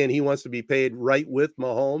he saying he wants to be paid right with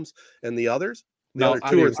Mahomes and the others? Other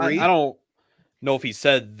two or three? I don't know if he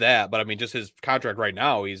said that, but I mean, just his contract right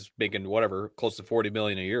now, he's making close to $40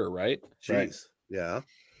 million a year, right? Jeez. Right. Yeah.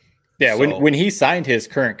 Yeah. So, when he signed his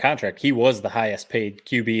current contract, he was the highest paid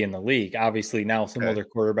QB in the league. Obviously, now some other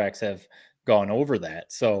quarterbacks have gone over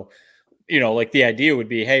that. So, the idea would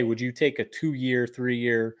be, hey, would you take a 2-year,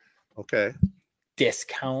 3-year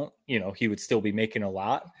discount? He would still be making a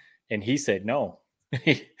lot. And he said no.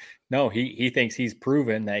 He thinks he's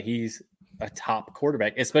proven that he's a top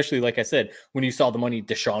quarterback, especially, like I said, when you saw the money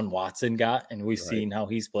Deshaun Watson got, and we've seen how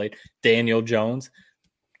he's played. Daniel Jones.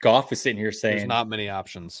 Goff is sitting here saying there's not many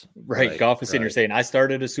options. Right. Goff is sitting here saying, I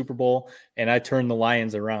started a Super Bowl and I turned the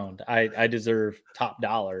Lions around. I deserve top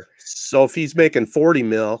dollar. So if he's making 40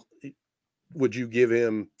 mil, would you give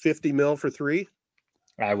him 50 mil for 3?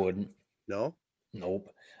 I wouldn't. No? Nope.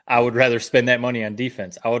 I would rather spend that money on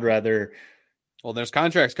defense. I would rather. Well, there's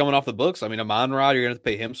contracts coming off the books. I mean, Amon-Ra, you're going to have to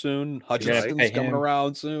pay him soon. Hutchinson's coming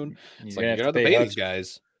around soon. It's you're going to have to pay these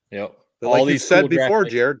guys. Yep. But like you said before,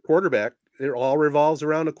 Jared, quarterback, it all revolves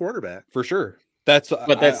around a quarterback. For sure. That's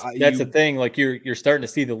the thing. Like you're starting to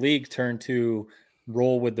see the league turn to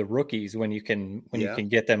roll with the rookies when you can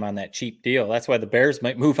get them on that cheap deal. That's why the Bears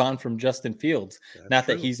might move on from Justin Fields. Not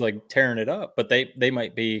that he's tearing it up, but they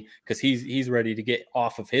might be, because he's ready to get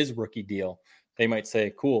off of his rookie deal. They might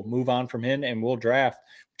say, cool, move on from him and we'll draft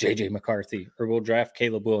JJ McCarthy or we'll draft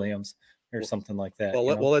Caleb Williams or something like that. Well,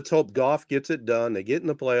 let's hope Goff gets it done. They get in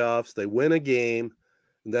the playoffs, they win a game,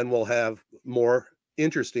 and then we'll have more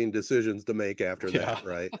interesting decisions to make after that,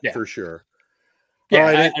 right? Yeah. For sure. Yeah,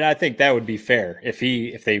 right. And I think that would be fair if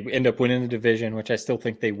they end up winning the division, which I still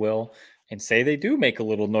think they will, and say they do make a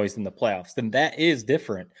little noise in the playoffs, then that is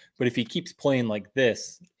different. But if he keeps playing like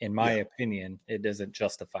this, in my opinion, it doesn't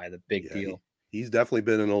justify the big deal. He's definitely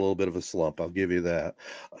been in a little bit of a slump. I'll give you that.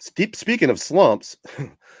 Speaking of slumps, we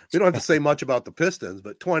don't have to say much about the Pistons,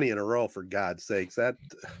 but 20 in a row, for God's sakes.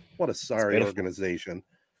 What a sorry organization.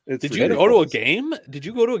 Did you go to a game? Did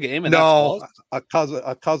you go to a game? No, a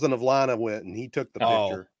cousin of Lana went, and he took the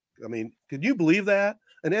picture. I mean, could you believe that?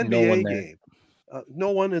 An NBA game.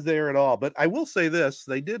 No one is there at all. But I will say this.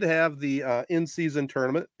 They did have the in-season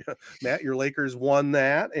tournament. Matt, your Lakers won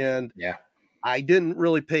that. And I didn't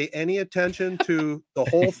really pay any attention to the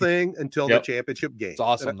whole thing until the championship game. It's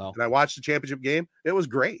awesome, though. And I watched the championship game. It was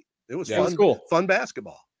great. It was fun. It was cool. Fun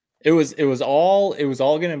basketball. It was all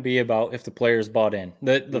going to be about if the players bought in.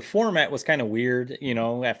 The format was kind of weird,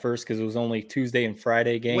 at first, because it was only Tuesday and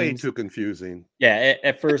Friday games. Way too confusing. Yeah,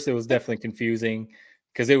 at first it was definitely confusing,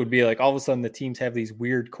 because it would be like all of a sudden the teams have these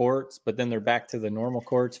weird courts, but then they're back to the normal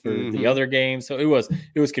courts for the other games. So it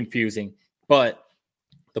was confusing, but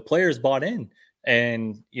the players bought in,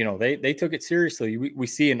 and they took it seriously. We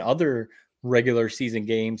see in other regular season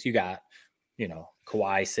games, you got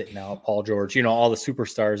Kawhi sitting out, Paul George, all the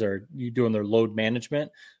superstars are doing their load management.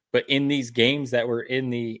 But in these games that were in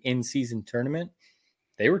the in-season tournament,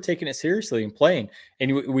 they were taking it seriously and playing.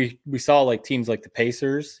 And we saw teams like the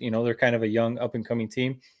Pacers, they're kind of a young up and coming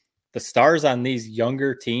team. The stars on these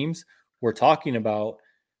younger teams were talking about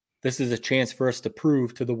this is a chance for us to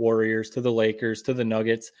prove to the Warriors, to the Lakers, to the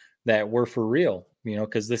Nuggets that we're for real,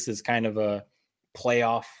 because this is kind of a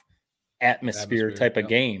playoff atmosphere type of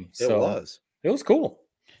game. So it was cool.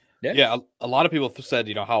 Yeah, a lot of people said,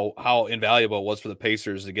 how invaluable it was for the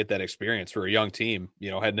Pacers to get that experience for a young team,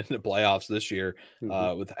 heading into the playoffs this year.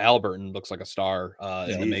 With Halliburton, looks like a star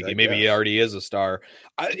in the making. Maybe he already is a star.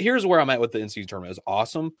 Here's where I'm at with the in-season tournament. It was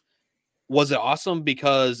awesome. Was it awesome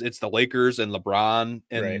because it's the Lakers and LeBron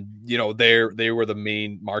and, they were the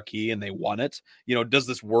main marquee and they won it? Does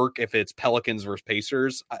this work if it's Pelicans versus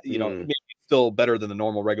Pacers? Maybe it's still better than the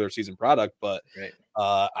normal regular season product, but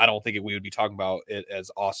I don't think we would be talking about it as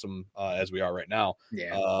awesome as we are right now.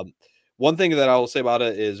 Yeah. One thing that I will say about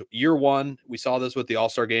it is year one, we saw this with the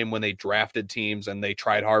All-Star game when they drafted teams and they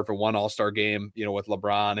tried hard for one All-Star game, with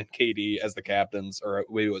LeBron and KD as the captains, or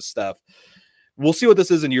maybe it was Steph. We'll see what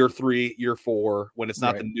this is in year 3, year 4, when it's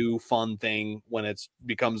not the new fun thing, when it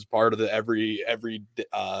becomes part of the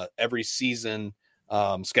every season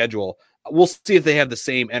schedule. We'll see if they have the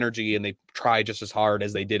same energy and they try just as hard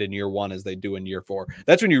as they did in year 1 as they do in year 4.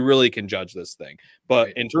 That's when you really can judge this thing.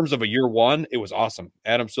 But in terms of a year 1, it was awesome.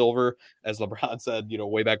 Adam Silver, as LeBron said,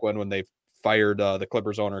 way back when they fired the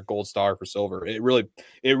Clippers owner, gold star for Silver. It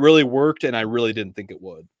really worked, and I really didn't think it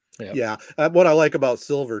would. Yeah. What I like about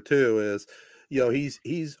Silver too is,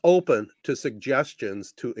 he's open to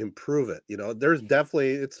suggestions to improve it. There's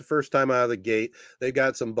definitely, it's the first time out of the gate. They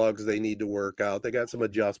got some bugs they need to work out. They got some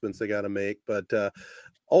adjustments they got to make. But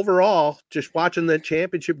overall, just watching that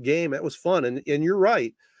championship game, it was fun. And you're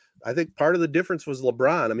right. I think part of the difference was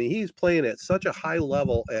LeBron. I mean, he's playing at such a high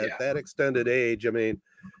level at that extended age. I mean,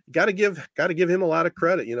 got to give him a lot of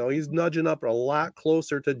credit. He's nudging up a lot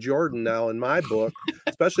closer to Jordan now in my book,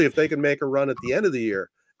 especially if they can make a run at the end of the year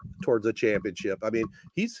towards a championship. I mean,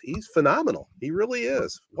 he's phenomenal. He really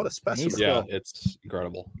is. What a specimen. It's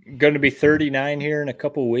incredible. Going to be 39 here in a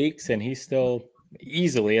couple weeks, and he's still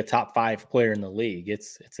easily a top 5 player in the league.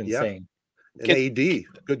 It's insane. And AD,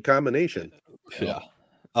 good combination. Yeah.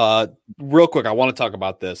 Real quick, I want to talk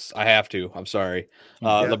about this. I have to. I'm sorry.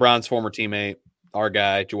 LeBron's former teammate, our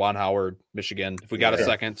guy, Juwan Howard, Michigan. If we got a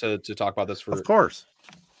second to talk about this of course.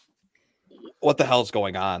 What the hell's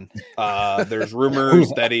going on? There's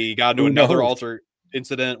rumors that he got into another alter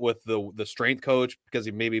incident with the strength coach because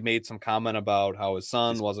he maybe made some comment about how his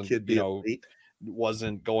son wasn't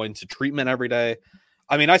going to treatment every day.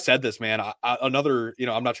 I mean, I said this, man. I'm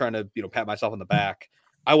not trying to pat myself on the back.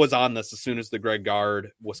 I was on this as soon as the Greg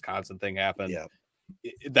Gard Wisconsin thing happened. Yeah.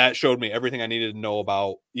 That showed me everything I needed to know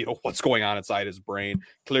about, what's going on inside his brain.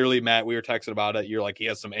 Clearly, Matt, we were texting about it. You're like, he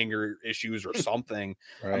has some anger issues or something.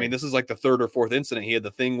 Right. I mean, this is like the 3rd or 4th incident. He had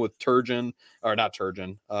the thing with Turgeon, or not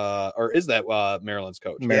Turgeon, or is that Maryland's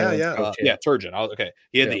coach? Coach, Turgeon. Okay.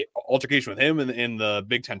 He had the altercation with him in the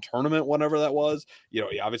Big Ten tournament, whenever that was.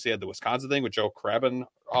 He obviously had the Wisconsin thing with Joe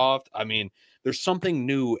Krabbenhoft. I mean, there's something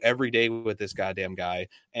new every day with this goddamn guy,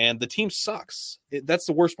 and the team sucks. That's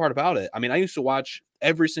the worst part about it. I mean, I used to watch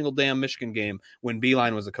every single damn Michigan game when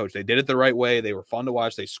Beeline was the coach. They did it the right way. They were fun to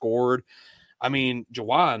watch. They scored. I mean,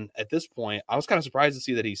 Juwan, at this point, I was kind of surprised to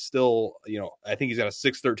see that he's still, I think he's got a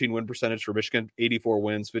 613 win percentage for Michigan, 84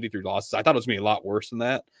 wins, 53 losses. I thought it was going to be a lot worse than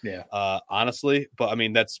that. Yeah. Honestly. But I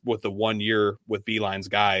mean, that's with the 1 year with Beeline's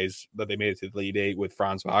guys that they made it to the Elite 8 with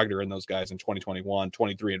Franz Wagner and those guys in 2021,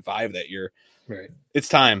 23-5 that year. Right. It's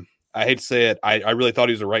time. I hate to say it. I really thought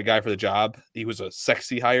he was the right guy for the job. He was a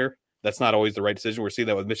sexy hire. That's not always the right decision. We're seeing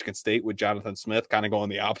that with Michigan State with Jonathan Smith kind of going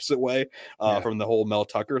the opposite way from the whole Mel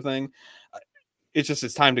Tucker thing.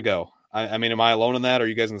 It's time to go. I mean, am I alone in that? Or are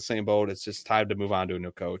you guys in the same boat? It's just time to move on to a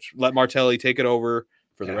new coach. Let Martelli take it over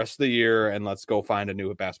for the rest of the year, and let's go find a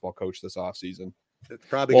new basketball coach this offseason. It's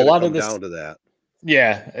probably going to come down to that.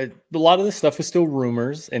 Yeah, a lot of this stuff is still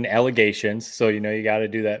rumors and allegations. So, you got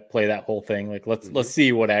to play that whole thing. Like, let's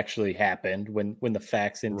see what actually happened when the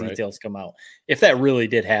facts and details come out. If that really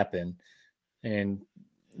did happen, and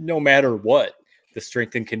no matter what the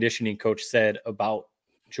strength and conditioning coach said about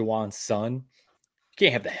Juwan's son, you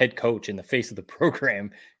can't have the head coach in the face of the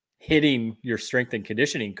program hitting your strength and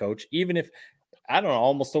conditioning coach, even if, I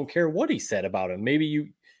almost don't care what he said about him. Maybe you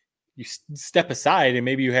step aside and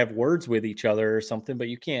maybe you have words with each other or something, but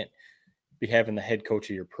you can't be having the head coach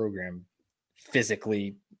of your program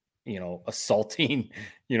physically, assaulting,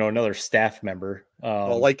 another staff member.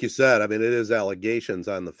 Well, like you said, I mean, it is allegations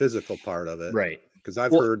on the physical part of it. Right. Because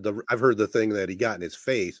I've heard the thing that he got in his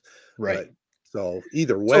face. Right. So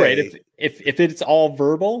either way, so if it's all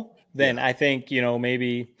verbal, then I think,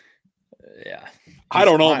 maybe, I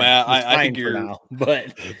don't know, Matt. I think you're now,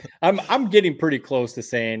 but I'm getting pretty close to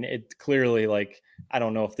saying it clearly. Like, I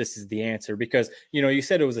don't know if this is the answer because, you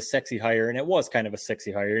said it was a sexy hire, and it was kind of a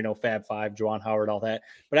sexy hire, Fab Five, Juwan Howard, all that.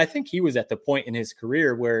 But I think he was at the point in his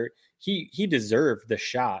career where he deserved the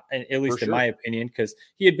shot, and at least in my opinion, because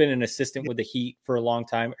he had been an assistant with the Heat for a long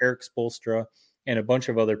time. Eric Spoelstra and a bunch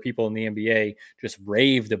of other people in the NBA just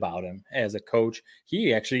raved about him as a coach.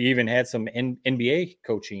 He actually even had some NBA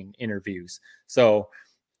coaching interviews. So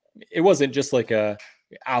it wasn't just like a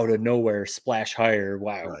out of nowhere splash hire.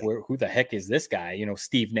 Wow, who the heck is this guy?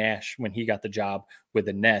 Steve Nash, when he got the job with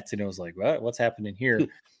the Nets, and it was like, what's happening here?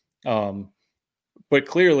 But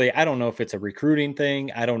clearly, I don't know if it's a recruiting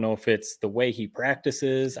thing. I don't know if it's the way he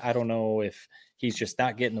practices. I don't know if he's just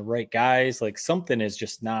not getting the right guys. Like something is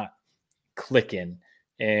just not clicking.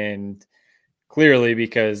 And clearly,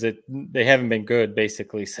 because they haven't been good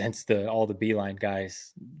basically since all the Beeline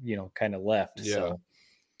guys, kind of left. Yeah. So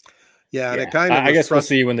yeah, and it kind of I guess we'll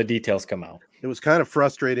see when the details come out. It was kind of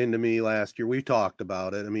frustrating to me last year. We talked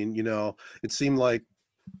about it. I mean, it seemed like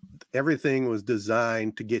everything was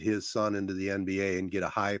designed to get his son into the NBA and get a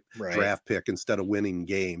high draft pick instead of winning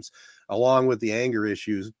games. Along with the anger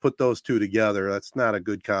issues, put those two together, that's not a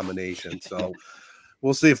good combination. So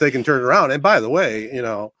we'll see if they can turn it around. And by the way,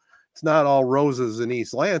 it's not all roses in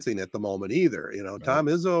East Lansing at the moment either. Tom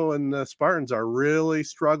Izzo and the Spartans are really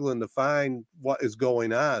struggling to find what is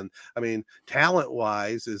going on. I mean,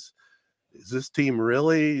 talent-wise, is this team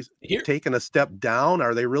really taking a step down?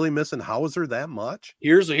 Are they really missing Hauser that much?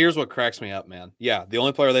 Here's what cracks me up, man. Yeah, the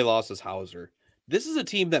only player they lost is Hauser. This is a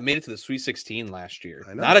team that made it to the Sweet 16 last year.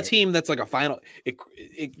 Not a team that's like a final.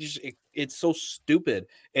 It's so stupid.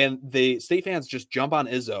 And the state fans just jump on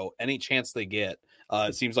Izzo any chance they get.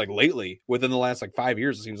 It seems like lately, within the last 5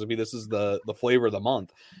 years, it seems to be this is the flavor of the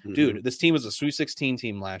month. Mm-hmm. Dude, this team was a Sweet 16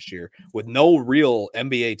 team last year with no real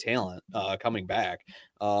NBA talent coming back.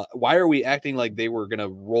 Why are we acting like they were going to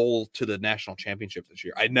roll to the national championship this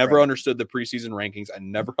year? I never understood the preseason rankings. I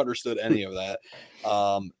never understood any of that.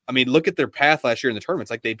 I mean, look at their path last year in the tournaments.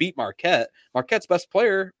 Like they beat Marquette. Marquette's best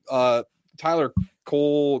player, Tyler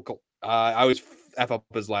Cole. I always F up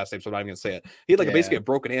his last name, so I'm not even going to say it. He had basically a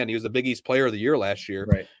broken hand. He was the Big East player of the year last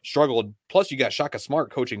year. Struggled. Plus, you got Shaka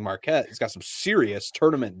Smart coaching Marquette. He's got some serious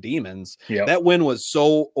tournament demons. That win was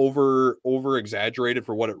so over exaggerated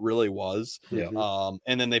for what it really was.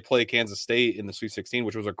 And then they play Kansas State in the Sweet 16,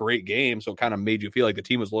 which was a great game. So it kind of made you feel like the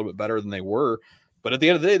team was a little bit better than they were. But at the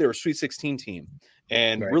end of the day, they were a Sweet 16 team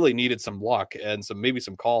and really needed some luck and maybe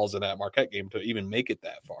some calls in that Marquette game to even make it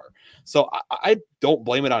that far. So I don't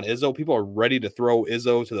blame it on Izzo. People are ready to throw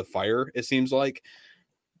Izzo to the fire, it seems like.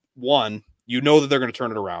 One, that they're going to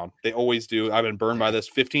turn it around. They always do. I've been burned by this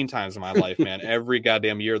 15 times in my life, man. Every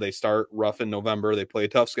goddamn year they start rough in November. They play a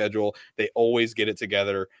tough schedule. They always get it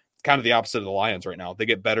together. It's kind of the opposite of the Lions right now. They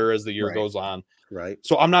get better as the year goes on.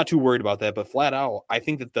 So I'm not too worried about that, but flat out, I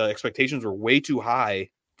think that the expectations were way too high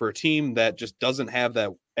for a team that just doesn't have that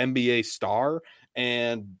NBA star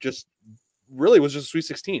and just really was just a Sweet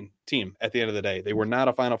 16 team at the end of the day. They were not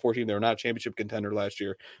a Final Four team. They were not a championship contender last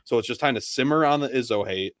year. So it's just time to simmer on the Izzo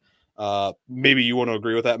hate. Maybe you want to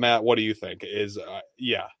agree with that, Matt. What do you think?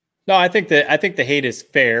 No, I think the hate is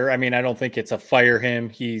fair. I mean, I don't think it's a fire him.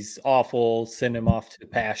 He's awful. Send him off to the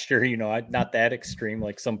pasture. Not that extreme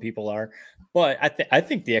like some people are. But I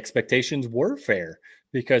think the expectations were fair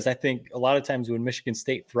because I think a lot of times when Michigan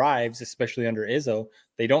State thrives, especially under Izzo,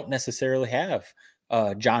 they don't necessarily have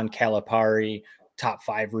John Calipari, top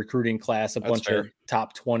 5 recruiting class, bunch of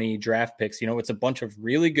top 20 draft picks. It's a bunch of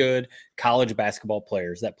really good college basketball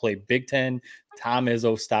players that play Big Ten, Tom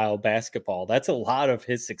Izzo style basketball. That's a lot of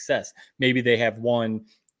his success. Maybe they have one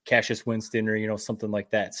Cassius Winston or, something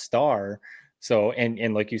like that star. So,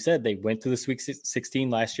 and like you said, they went to the Sweet 16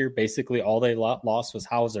 last year. Basically all they lost was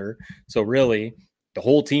Hauser. So really the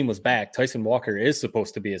whole team was back. Tyson Walker is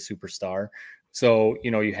supposed to be a superstar. So,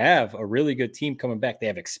 you have a really good team coming back. They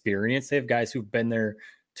have experience. They have guys who've been there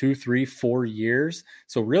 2, 3, 4 years.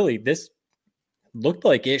 So really this looked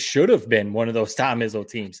like it should have been one of those Tom Izzo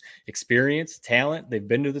teams. Experience, talent. They've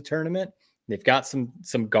been to the tournament. They've got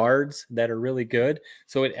some guards that are really good.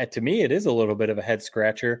 So to me, it is a little bit of a head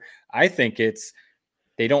scratcher. I think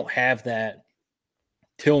they don't have that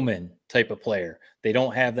Tillman type of player. They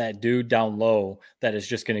don't have that dude down low that is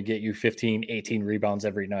just going to get you 15, 18 rebounds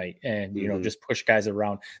every night and, just push guys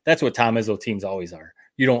around. That's what Tom Izzo teams always are.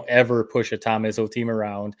 You don't ever push a Tom Izzo team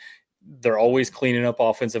around. They're always cleaning up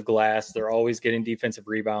offensive glass. They're always getting defensive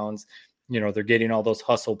rebounds. They're getting all those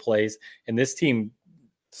hustle plays. And this team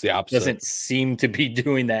doesn't seem to be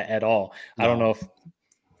doing that at all. No. I don't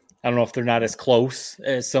know if they're not as close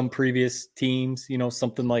as some previous teams,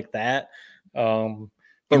 something like that.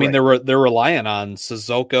 I mean, they're relying on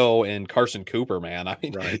Sissoko and Carson Cooper, man. I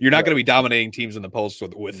mean, you're not going to be dominating teams in the post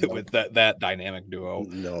with that dynamic duo.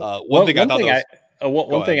 No. One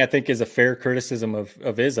thing I think is a fair criticism of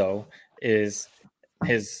Izzo is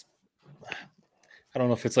his. I don't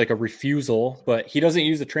know if it's like a refusal, but he doesn't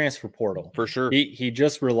use the transfer portal for sure. He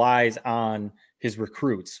just relies on his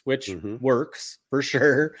recruits, which works for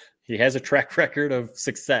sure. He has a track record of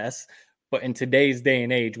success. But in today's day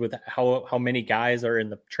and age, with how many guys are in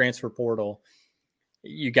the transfer portal,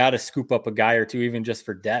 you got to scoop up a guy or two, even just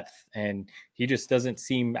for depth. And he just doesn't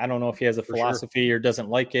seem, I don't know if he has a philosophy or doesn't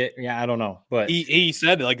like it. Yeah, I don't know. But he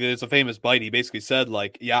said, like, it's a famous bite. He basically said,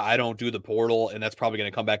 like, yeah, I don't do the portal, and that's probably going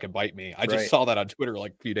to come back and bite me. I just saw that on Twitter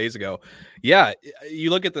like a few days ago. Yeah, you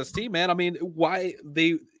look at this team, man. I mean,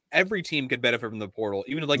 every team could benefit from the portal,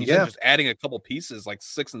 even like you said, just adding a couple pieces, like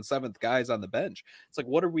 6th and 7th guys on the bench. It's like,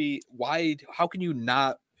 how can you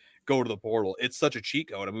not go to the portal? It's such a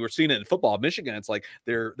cheat code. I mean, we're seeing it in football. Michigan, it's like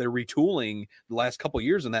they're retooling the last couple of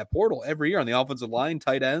years in that portal every year on the offensive line,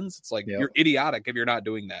 tight ends. It's like you're idiotic if you're not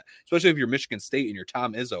doing that, especially if you're Michigan State and you're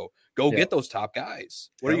Tom Izzo. Go get those top guys.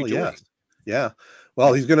 What are you doing? Yeah.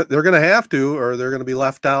 Well, they're gonna have to, or they're gonna be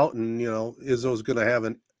left out, and Izzo's gonna have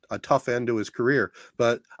a tough end to his career.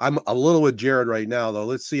 But I'm a little with Jared right now, though.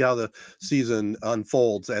 Let's see how the season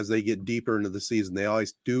unfolds as they get deeper into the season. They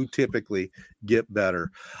always do typically get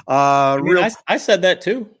better. I said that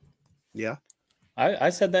too. Yeah. I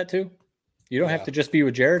said that too. You don't have to just be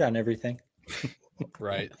with Jared on everything.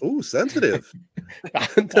 Right. Ooh, sensitive.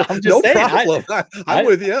 I'm just saying, problem. I'm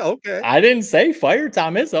with you. Okay. I didn't say fire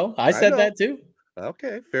Tom Izzo. I said that too.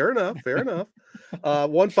 Okay. Fair enough.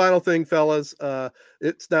 One final thing, fellas.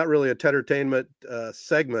 It's not really a entertainment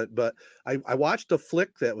segment, but I watched a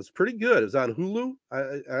flick that was pretty good. It was on Hulu.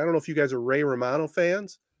 I don't know if you guys are Ray Romano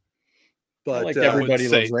fans, but everybody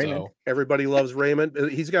loves Raymond. Everybody loves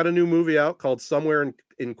Raymond. He's got a new movie out called Somewhere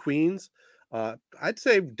in Queens. I'd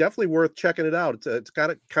say definitely worth checking it out. It's got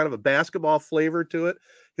a kind of a basketball flavor to it.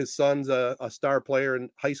 His son's a star player in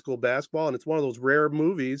high school basketball, and it's one of those rare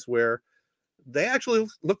movies where they actually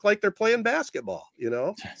look like they're playing basketball,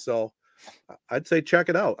 So I'd say check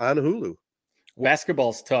it out on Hulu.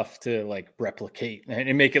 Basketball's tough to like replicate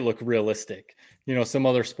and make it look realistic. Some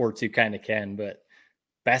other sports you kind of can, but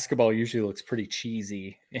basketball usually looks pretty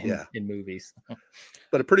cheesy in movies.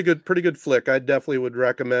 But a pretty good flick. I definitely would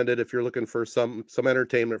recommend it if you're looking for some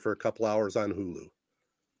entertainment for a couple hours on Hulu.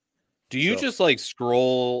 Do you just like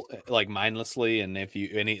scroll like mindlessly, and if you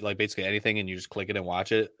basically anything, and you just click it and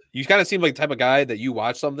watch it? You kind of seem like the type of guy that you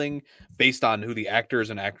watch something based on who the actors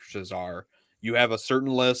and actresses are. You have a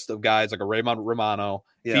certain list of guys like a Raymond Romano.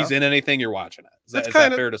 If he's in anything, you're watching it. Is that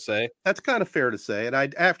fair to say? That's kind of fair to say. And I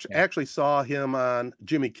actually saw him on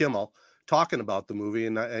Jimmy Kimmel talking about the movie,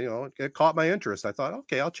 and it caught my interest. I thought,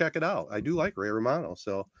 okay, I'll check it out. I do like Ray Romano,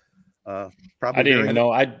 so probably. I didn't even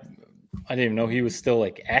know. I didn't even know he was still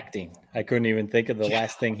like acting. I couldn't even think of the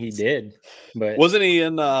last thing he did. But wasn't he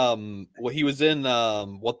in he was in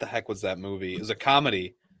what the heck was that movie? It was a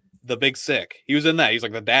comedy, The Big Sick. He was in that. He's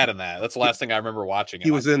like the dad in that. That's the last thing I remember watching.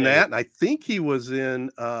 He was in that, and I think he was in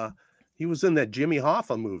that Jimmy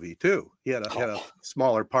Hoffa movie too. He had a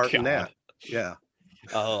smaller part in that. Yeah.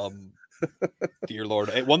 Dear Lord.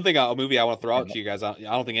 One thing, a movie I want to throw out to you guys. I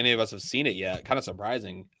don't think any of us have seen it yet. Kind of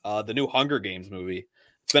surprising. The new Hunger Games movie.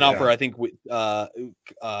 It's been out for, I think,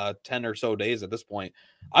 10 or so days at this point.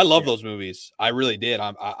 I love those movies. I really did.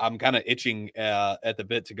 I'm kind of itching at the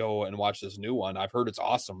bit to go and watch this new one. I've heard it's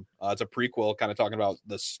awesome. It's a prequel kind of talking about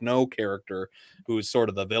the Snow character, who's sort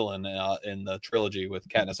of the villain in the trilogy with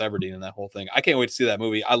Katniss Everdeen and that whole thing. I can't wait to see that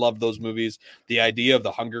movie. I love those movies. The idea of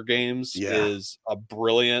the Hunger Games is a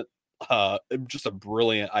brilliant just a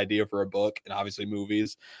brilliant idea for a book, and obviously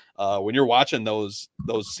movies. When you're watching those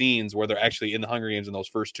scenes where they're actually in the Hunger Games in those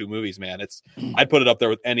first two movies, man, I'd put it up there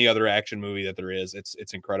with any other action movie that there is.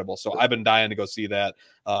 It's incredible. So I've been dying to go see that.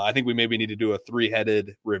 I think we maybe need to do a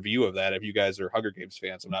 3-headed review of that if you guys are Hunger Games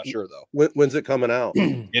fans. I'm not sure though. When's it coming out?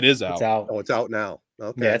 It is out. It's out. Oh, it's out now.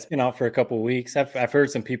 Okay. Yeah, it's been out for a couple of weeks. I've heard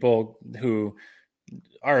some people who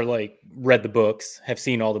are like read the books, have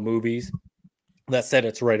seen all the movies. That said,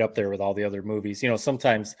 it's right up there with all the other movies.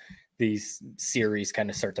 Sometimes these series kind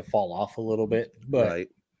of start to fall off a little bit, but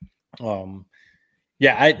I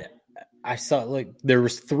saw like there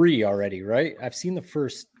was 3 already, right? I've seen the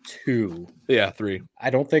first 2. Yeah, 3. I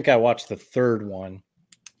don't think I watched the third one,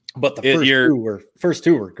 but the first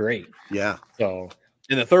two were great. Yeah. So,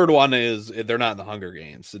 and the third one is they're not in the Hunger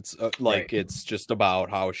Games. It's it's just about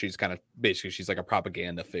how she's kind of basically she's like a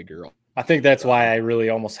propaganda figure. I think that's why I really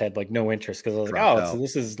almost had like no interest, because I was like, so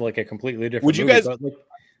this is like a completely different. Would you movie. guys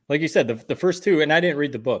like you said, the first two, and I didn't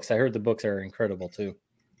read the books. I heard the books are incredible too.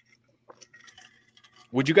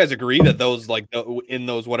 Would you guys agree that those, like, in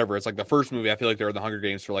those, whatever, it's like the first movie, I feel like they're in the Hunger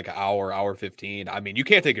Games for like an hour 15. I mean, you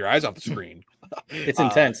can't take your eyes off the screen. It's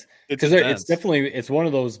intense. Because it's one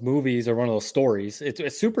of those movies or one of those stories.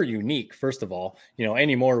 It's super unique, first of all,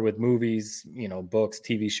 anymore with movies, books,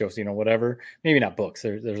 TV shows, whatever. Maybe not books.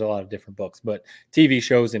 There's a lot of different books, but TV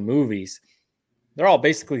shows and movies, they're all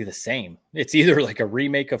basically the same. It's either like a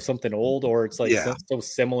remake of something old, or it's like so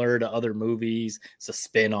similar to other movies. It's a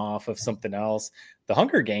spin-off of something else. The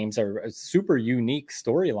Hunger Games are a super unique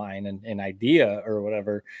storyline and idea or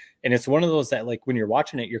whatever. And it's one of those that, like, when you're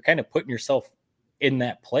watching it, you're kind of putting yourself in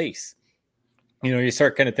that place. You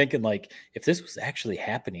start kind of thinking, like, if this was actually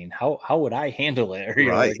happening, how would I handle it? Or,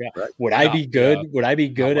 right. Would I be good? Yeah. Would I be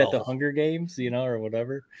good at the Hunger Games, or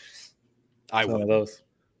whatever? I would. One of those.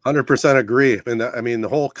 100% agree. And I mean, the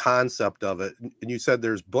whole concept of it. And you said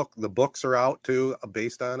the books are out too,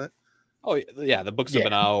 based on it. Oh yeah, the books have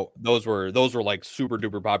been out. Those were like super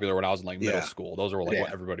duper popular when I was in like middle school. Those were like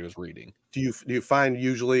what everybody was reading. Do you find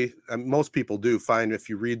usually, most people do find, if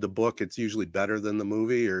you read the book, it's usually better than the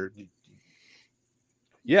movie, or?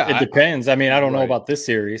 Yeah, it depends. I mean, I don't know about this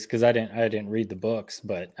series because I didn't read the books,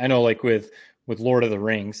 but I know, like, with Lord of the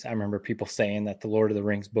Rings, I remember people saying that the Lord of the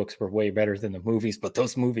Rings books were way better than the movies, but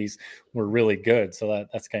those movies were really good. So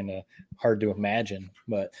that's kind of hard to imagine.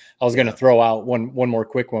 But I was going to throw out one more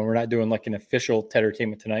quick one. We're not doing like an official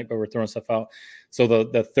Teddertainment tonight, but we're throwing stuff out. So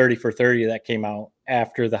the 30 for 30 that came out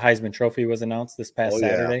after the Heisman Trophy was announced this past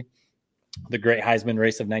Saturday, the great Heisman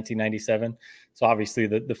race of 1997. So obviously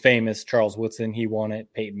the famous Charles Woodson, he won it.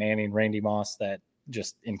 Peyton Manning, Randy Moss, that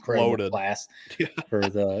just incredible class for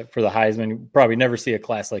the Heisman. You probably never see a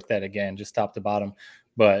class like that again, just top to bottom.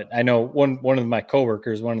 But I know one of my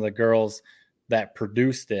coworkers, one of the girls that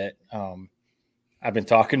produced it, I've been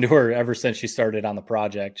talking to her ever since she started on the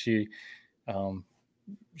project.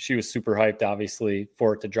 She was super hyped, obviously,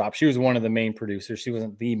 for it to drop. She was one of the main producers. She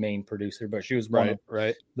wasn't the main producer, but she was one of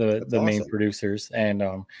the main producers. And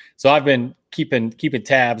so I've been keeping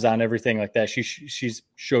tabs on everything like that. She's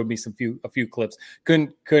showed me a few clips.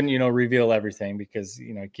 Couldn't reveal everything because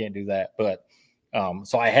you can't do that. But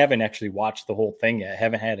so I haven't actually watched the whole thing yet. I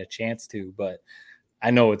haven't had a chance to, but I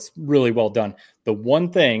know it's really well done. The one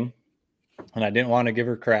thing, and I didn't want to give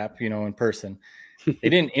her crap, in person. They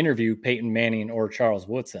didn't interview Peyton Manning or Charles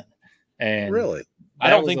Woodson. And really?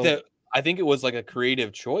 I think it was like a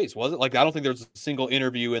creative choice. Was it? Like, I don't think there's a single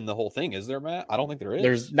interview in the whole thing. Is there, Matt? I don't think there is.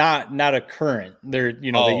 There's not a current. There,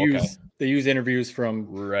 they use interviews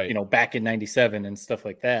from back in 97 and stuff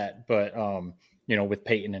like that. But with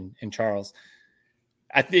Peyton and Charles,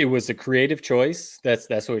 I think it was a creative choice.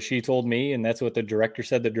 That's what she told me, and that's what the director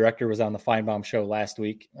said. The director was on the Feinbaum show last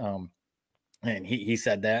week, and he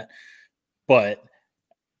said that. But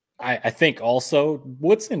I think also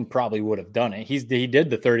Woodson probably would have done it. He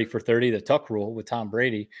did the 30 for 30, the tuck rule with Tom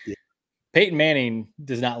Brady. Yeah. Peyton Manning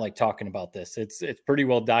does not like talking about this. It's pretty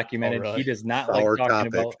well documented. He does not like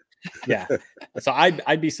talking about. Yeah. So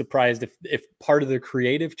I'd be surprised if part of the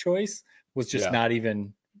creative choice was just not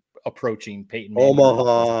even approaching Peyton Manning.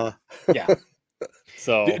 Omaha. Yeah.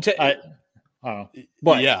 So I don't know.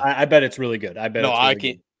 But I bet it's really good. I bet. No, I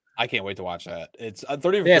can't. I can't wait to watch that. It's 30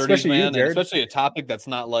 for 30, man, and especially a topic that's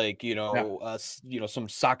not like, some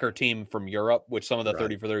soccer team from Europe, which some of the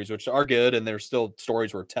 30 for 30s, which are good, and there's still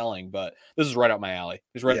stories worth telling, but this is right up my alley.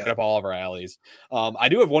 It's right up all of our alleys. I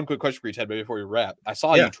do have one quick question for you, Ted, before we wrap. I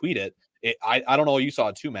saw you tweet it. I don't know, you saw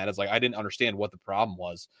it too, Matt. It's like I didn't understand what the problem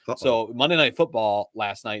was. So Monday Night Football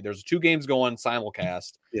last night, there's 2 games going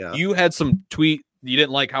simulcast. Yeah. You had some tweet. You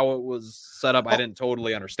didn't like how it was set up. I didn't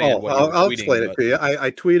totally understand what you were tweeting. I'll explain it to you.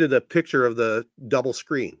 I tweeted a picture of the double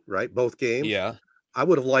screen, right? Both games. Yeah. I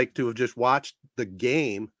would have liked to have just watched the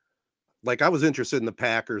game. Like, I was interested in the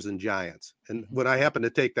Packers and Giants. And when I happened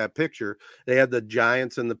to take that picture, they had the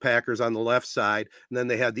Giants and the Packers on the left side. And then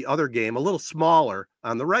they had the other game a little smaller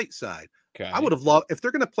on the right side. Okay. I would have loved, if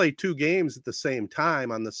they're going to play 2 games at the same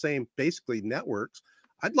time on the same, basically, networks,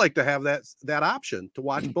 I'd like to have that option to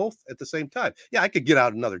watch both at the same time. Yeah, I could get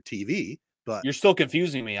out another TV, but you're still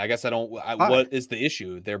confusing me. I guess what is the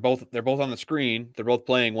issue? They're both on the screen. They're both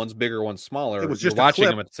playing. One's bigger, one's smaller. It was just watching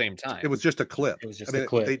them at the same time. It was just a clip. Just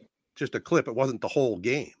a clip. It wasn't the whole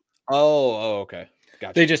game. Oh, okay.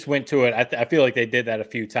 Gotcha. They just went to it. I feel like they did that a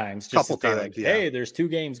few times. Just couple times. Like, hey, there's 2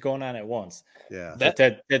 games going on at once. Yeah.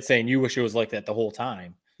 Ted's saying you wish it was like that the whole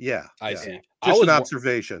time. Yeah. I see. Just an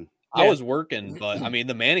observation. I was working, but I mean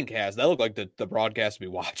the Manning cast, that looked like the broadcast to be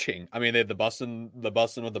watching. I mean, they had the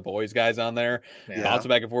bussin' with the boys guys on there, bouncing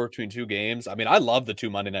back and forth between two games. I mean, I love the 2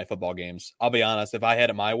 Monday Night Football games. I'll be honest, if I had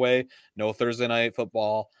it my way, no Thursday night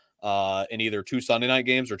football, in either 2 Sunday night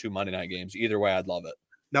games or 2 Monday night games. Either way, I'd love it.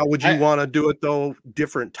 Now, would you want to do it though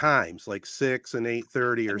different times, like 6 and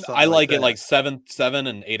 8:30 or something? I like that? it like 7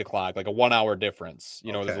 and 8 o'clock, like a 1 hour difference.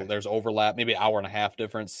 You know, there's overlap, maybe an hour and a half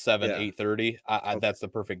difference, 7, 8:30. That's the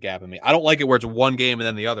perfect gap in me. I don't like it where it's one game and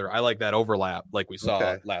then the other. I like that overlap, like we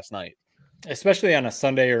saw last night. Especially on a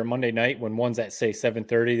Sunday or Monday night when one's at say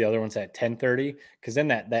 7:30, the other one's at 10:30, because then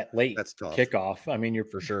that late kickoff. I mean, you're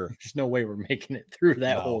for sure. There's no way we're making it through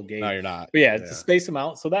that whole game. No, you're not. But to space them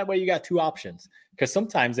out, so that way you got 2 options. Because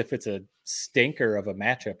sometimes if it's a stinker of a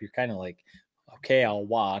matchup, you're kind of like, okay, I'll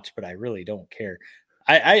watch, but I really don't care.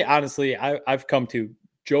 I honestly, I've come to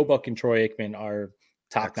Joe Buck and Troy Aikman are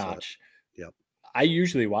top notch. Yep. I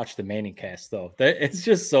usually watch the Manning cast though. It's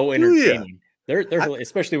just so entertaining. They're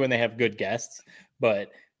especially when they have good guests,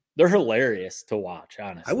 but they're hilarious to watch.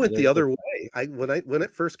 Honestly, I went the other way. When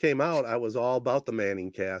it first came out, I was all about the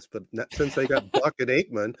Manning cast, but since they got Buck and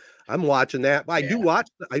Aikman, I'm watching that. I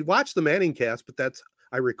watch the Manning cast, but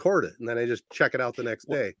I record it and then I just check it out the next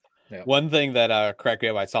day. Yeah. One thing that cracked me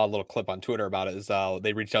up, I saw a little clip on Twitter about it, is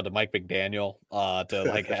they reached out to Mike McDaniel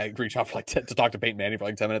to reach out for to talk to Peyton Manning for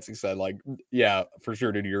 10 minutes. He said yeah, for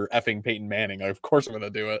sure, dude, you're effing Peyton Manning. Of course I'm going to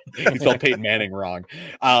do it. He spelled Peyton Manning wrong.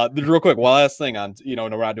 Real quick, one last thing on, we're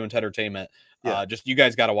not doing entertainment. Just you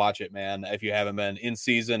guys got to watch it, man. If you haven't been in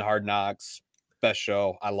season, Hard Knocks, best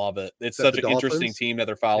show. I love it. It's such an interesting team that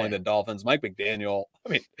they're following, the Dolphins. Mike McDaniel, I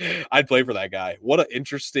mean, I'd play for that guy. What an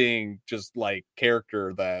interesting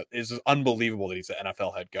character that is unbelievable that he's an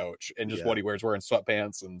NFL head coach, and just what he wears, wearing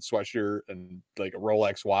sweatpants and sweatshirt and like a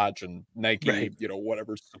Rolex watch and Nike,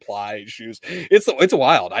 whatever supply shoes. It's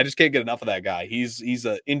wild. I just can't get enough of that guy. He's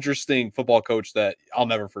an interesting football coach that I'll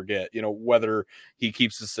never forget, whether he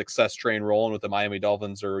keeps his success train rolling with the Miami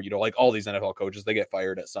Dolphins or, like all these NFL coaches, they get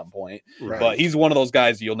fired at some point, but he's one of those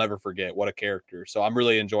guys you'll never forget. What a character. So I'm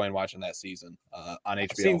really enjoying watching that season on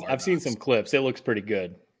HBO. I've seen some clips. It looks pretty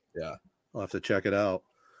good. Yeah. I'll have to check it out.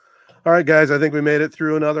 All right, guys, I think we made it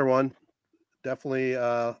through another one. Definitely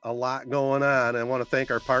a lot going on. I want to thank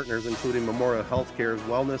our partners, including Memorial Healthcare's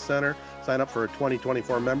Wellness Center. Sign up for a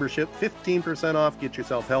 2024 membership, 15% off. Get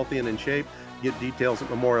yourself healthy and in shape. Get details at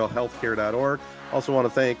memorialhealthcare.org. Also want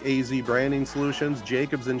to thank AZee Branding Solutions,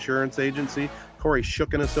 Jacobs Insurance Agency, Kori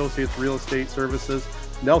Shook Associates Real Estate Services,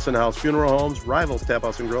 Nelson House Funeral Homes, Rivals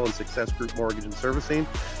Taphouse Grille, and Success Group Mortgage and Servicing.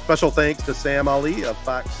 Special thanks to Sam Ali of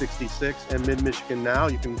Fox 66 and Mid-Michigan Now.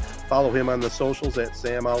 You can follow him on the socials at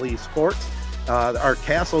Sam Ali Sports. Our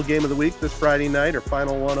Castle game of the week this Friday night, our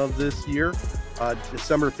final one of this year,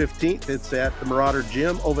 December 15th. It's at the Marauder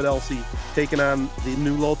Gym. Ovid Elsie taking on the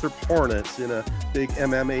New Lothrop Hornets in a big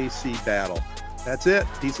MMAC battle. That's it.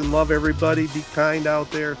 Peace and love, everybody. Be kind out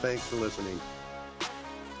there. Thanks for listening.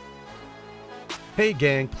 Hey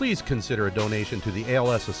gang, please consider a donation to the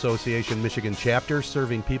ALS Association Michigan chapter,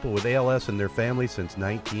 serving people with ALS and their families since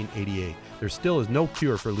 1988. There still is no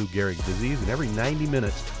cure for Lou Gehrig's disease, and every 90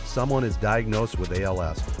 minutes someone is diagnosed with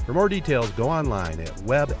ALS. For more details, go online at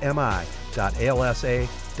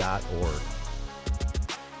webmi.alsa.org.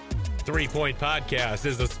 3 Point Podcast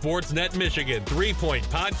is a SportsNet Michigan 3 Point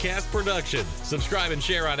Podcast production. Subscribe and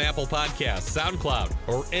share on Apple Podcasts, SoundCloud,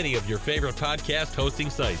 or any of your favorite podcast hosting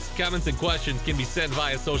sites. Comments and questions can be sent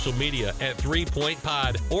via social media at 3 Point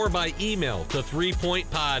Pod or by email to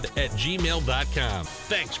 3pointpod@gmail.com.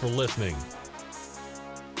 Thanks for listening.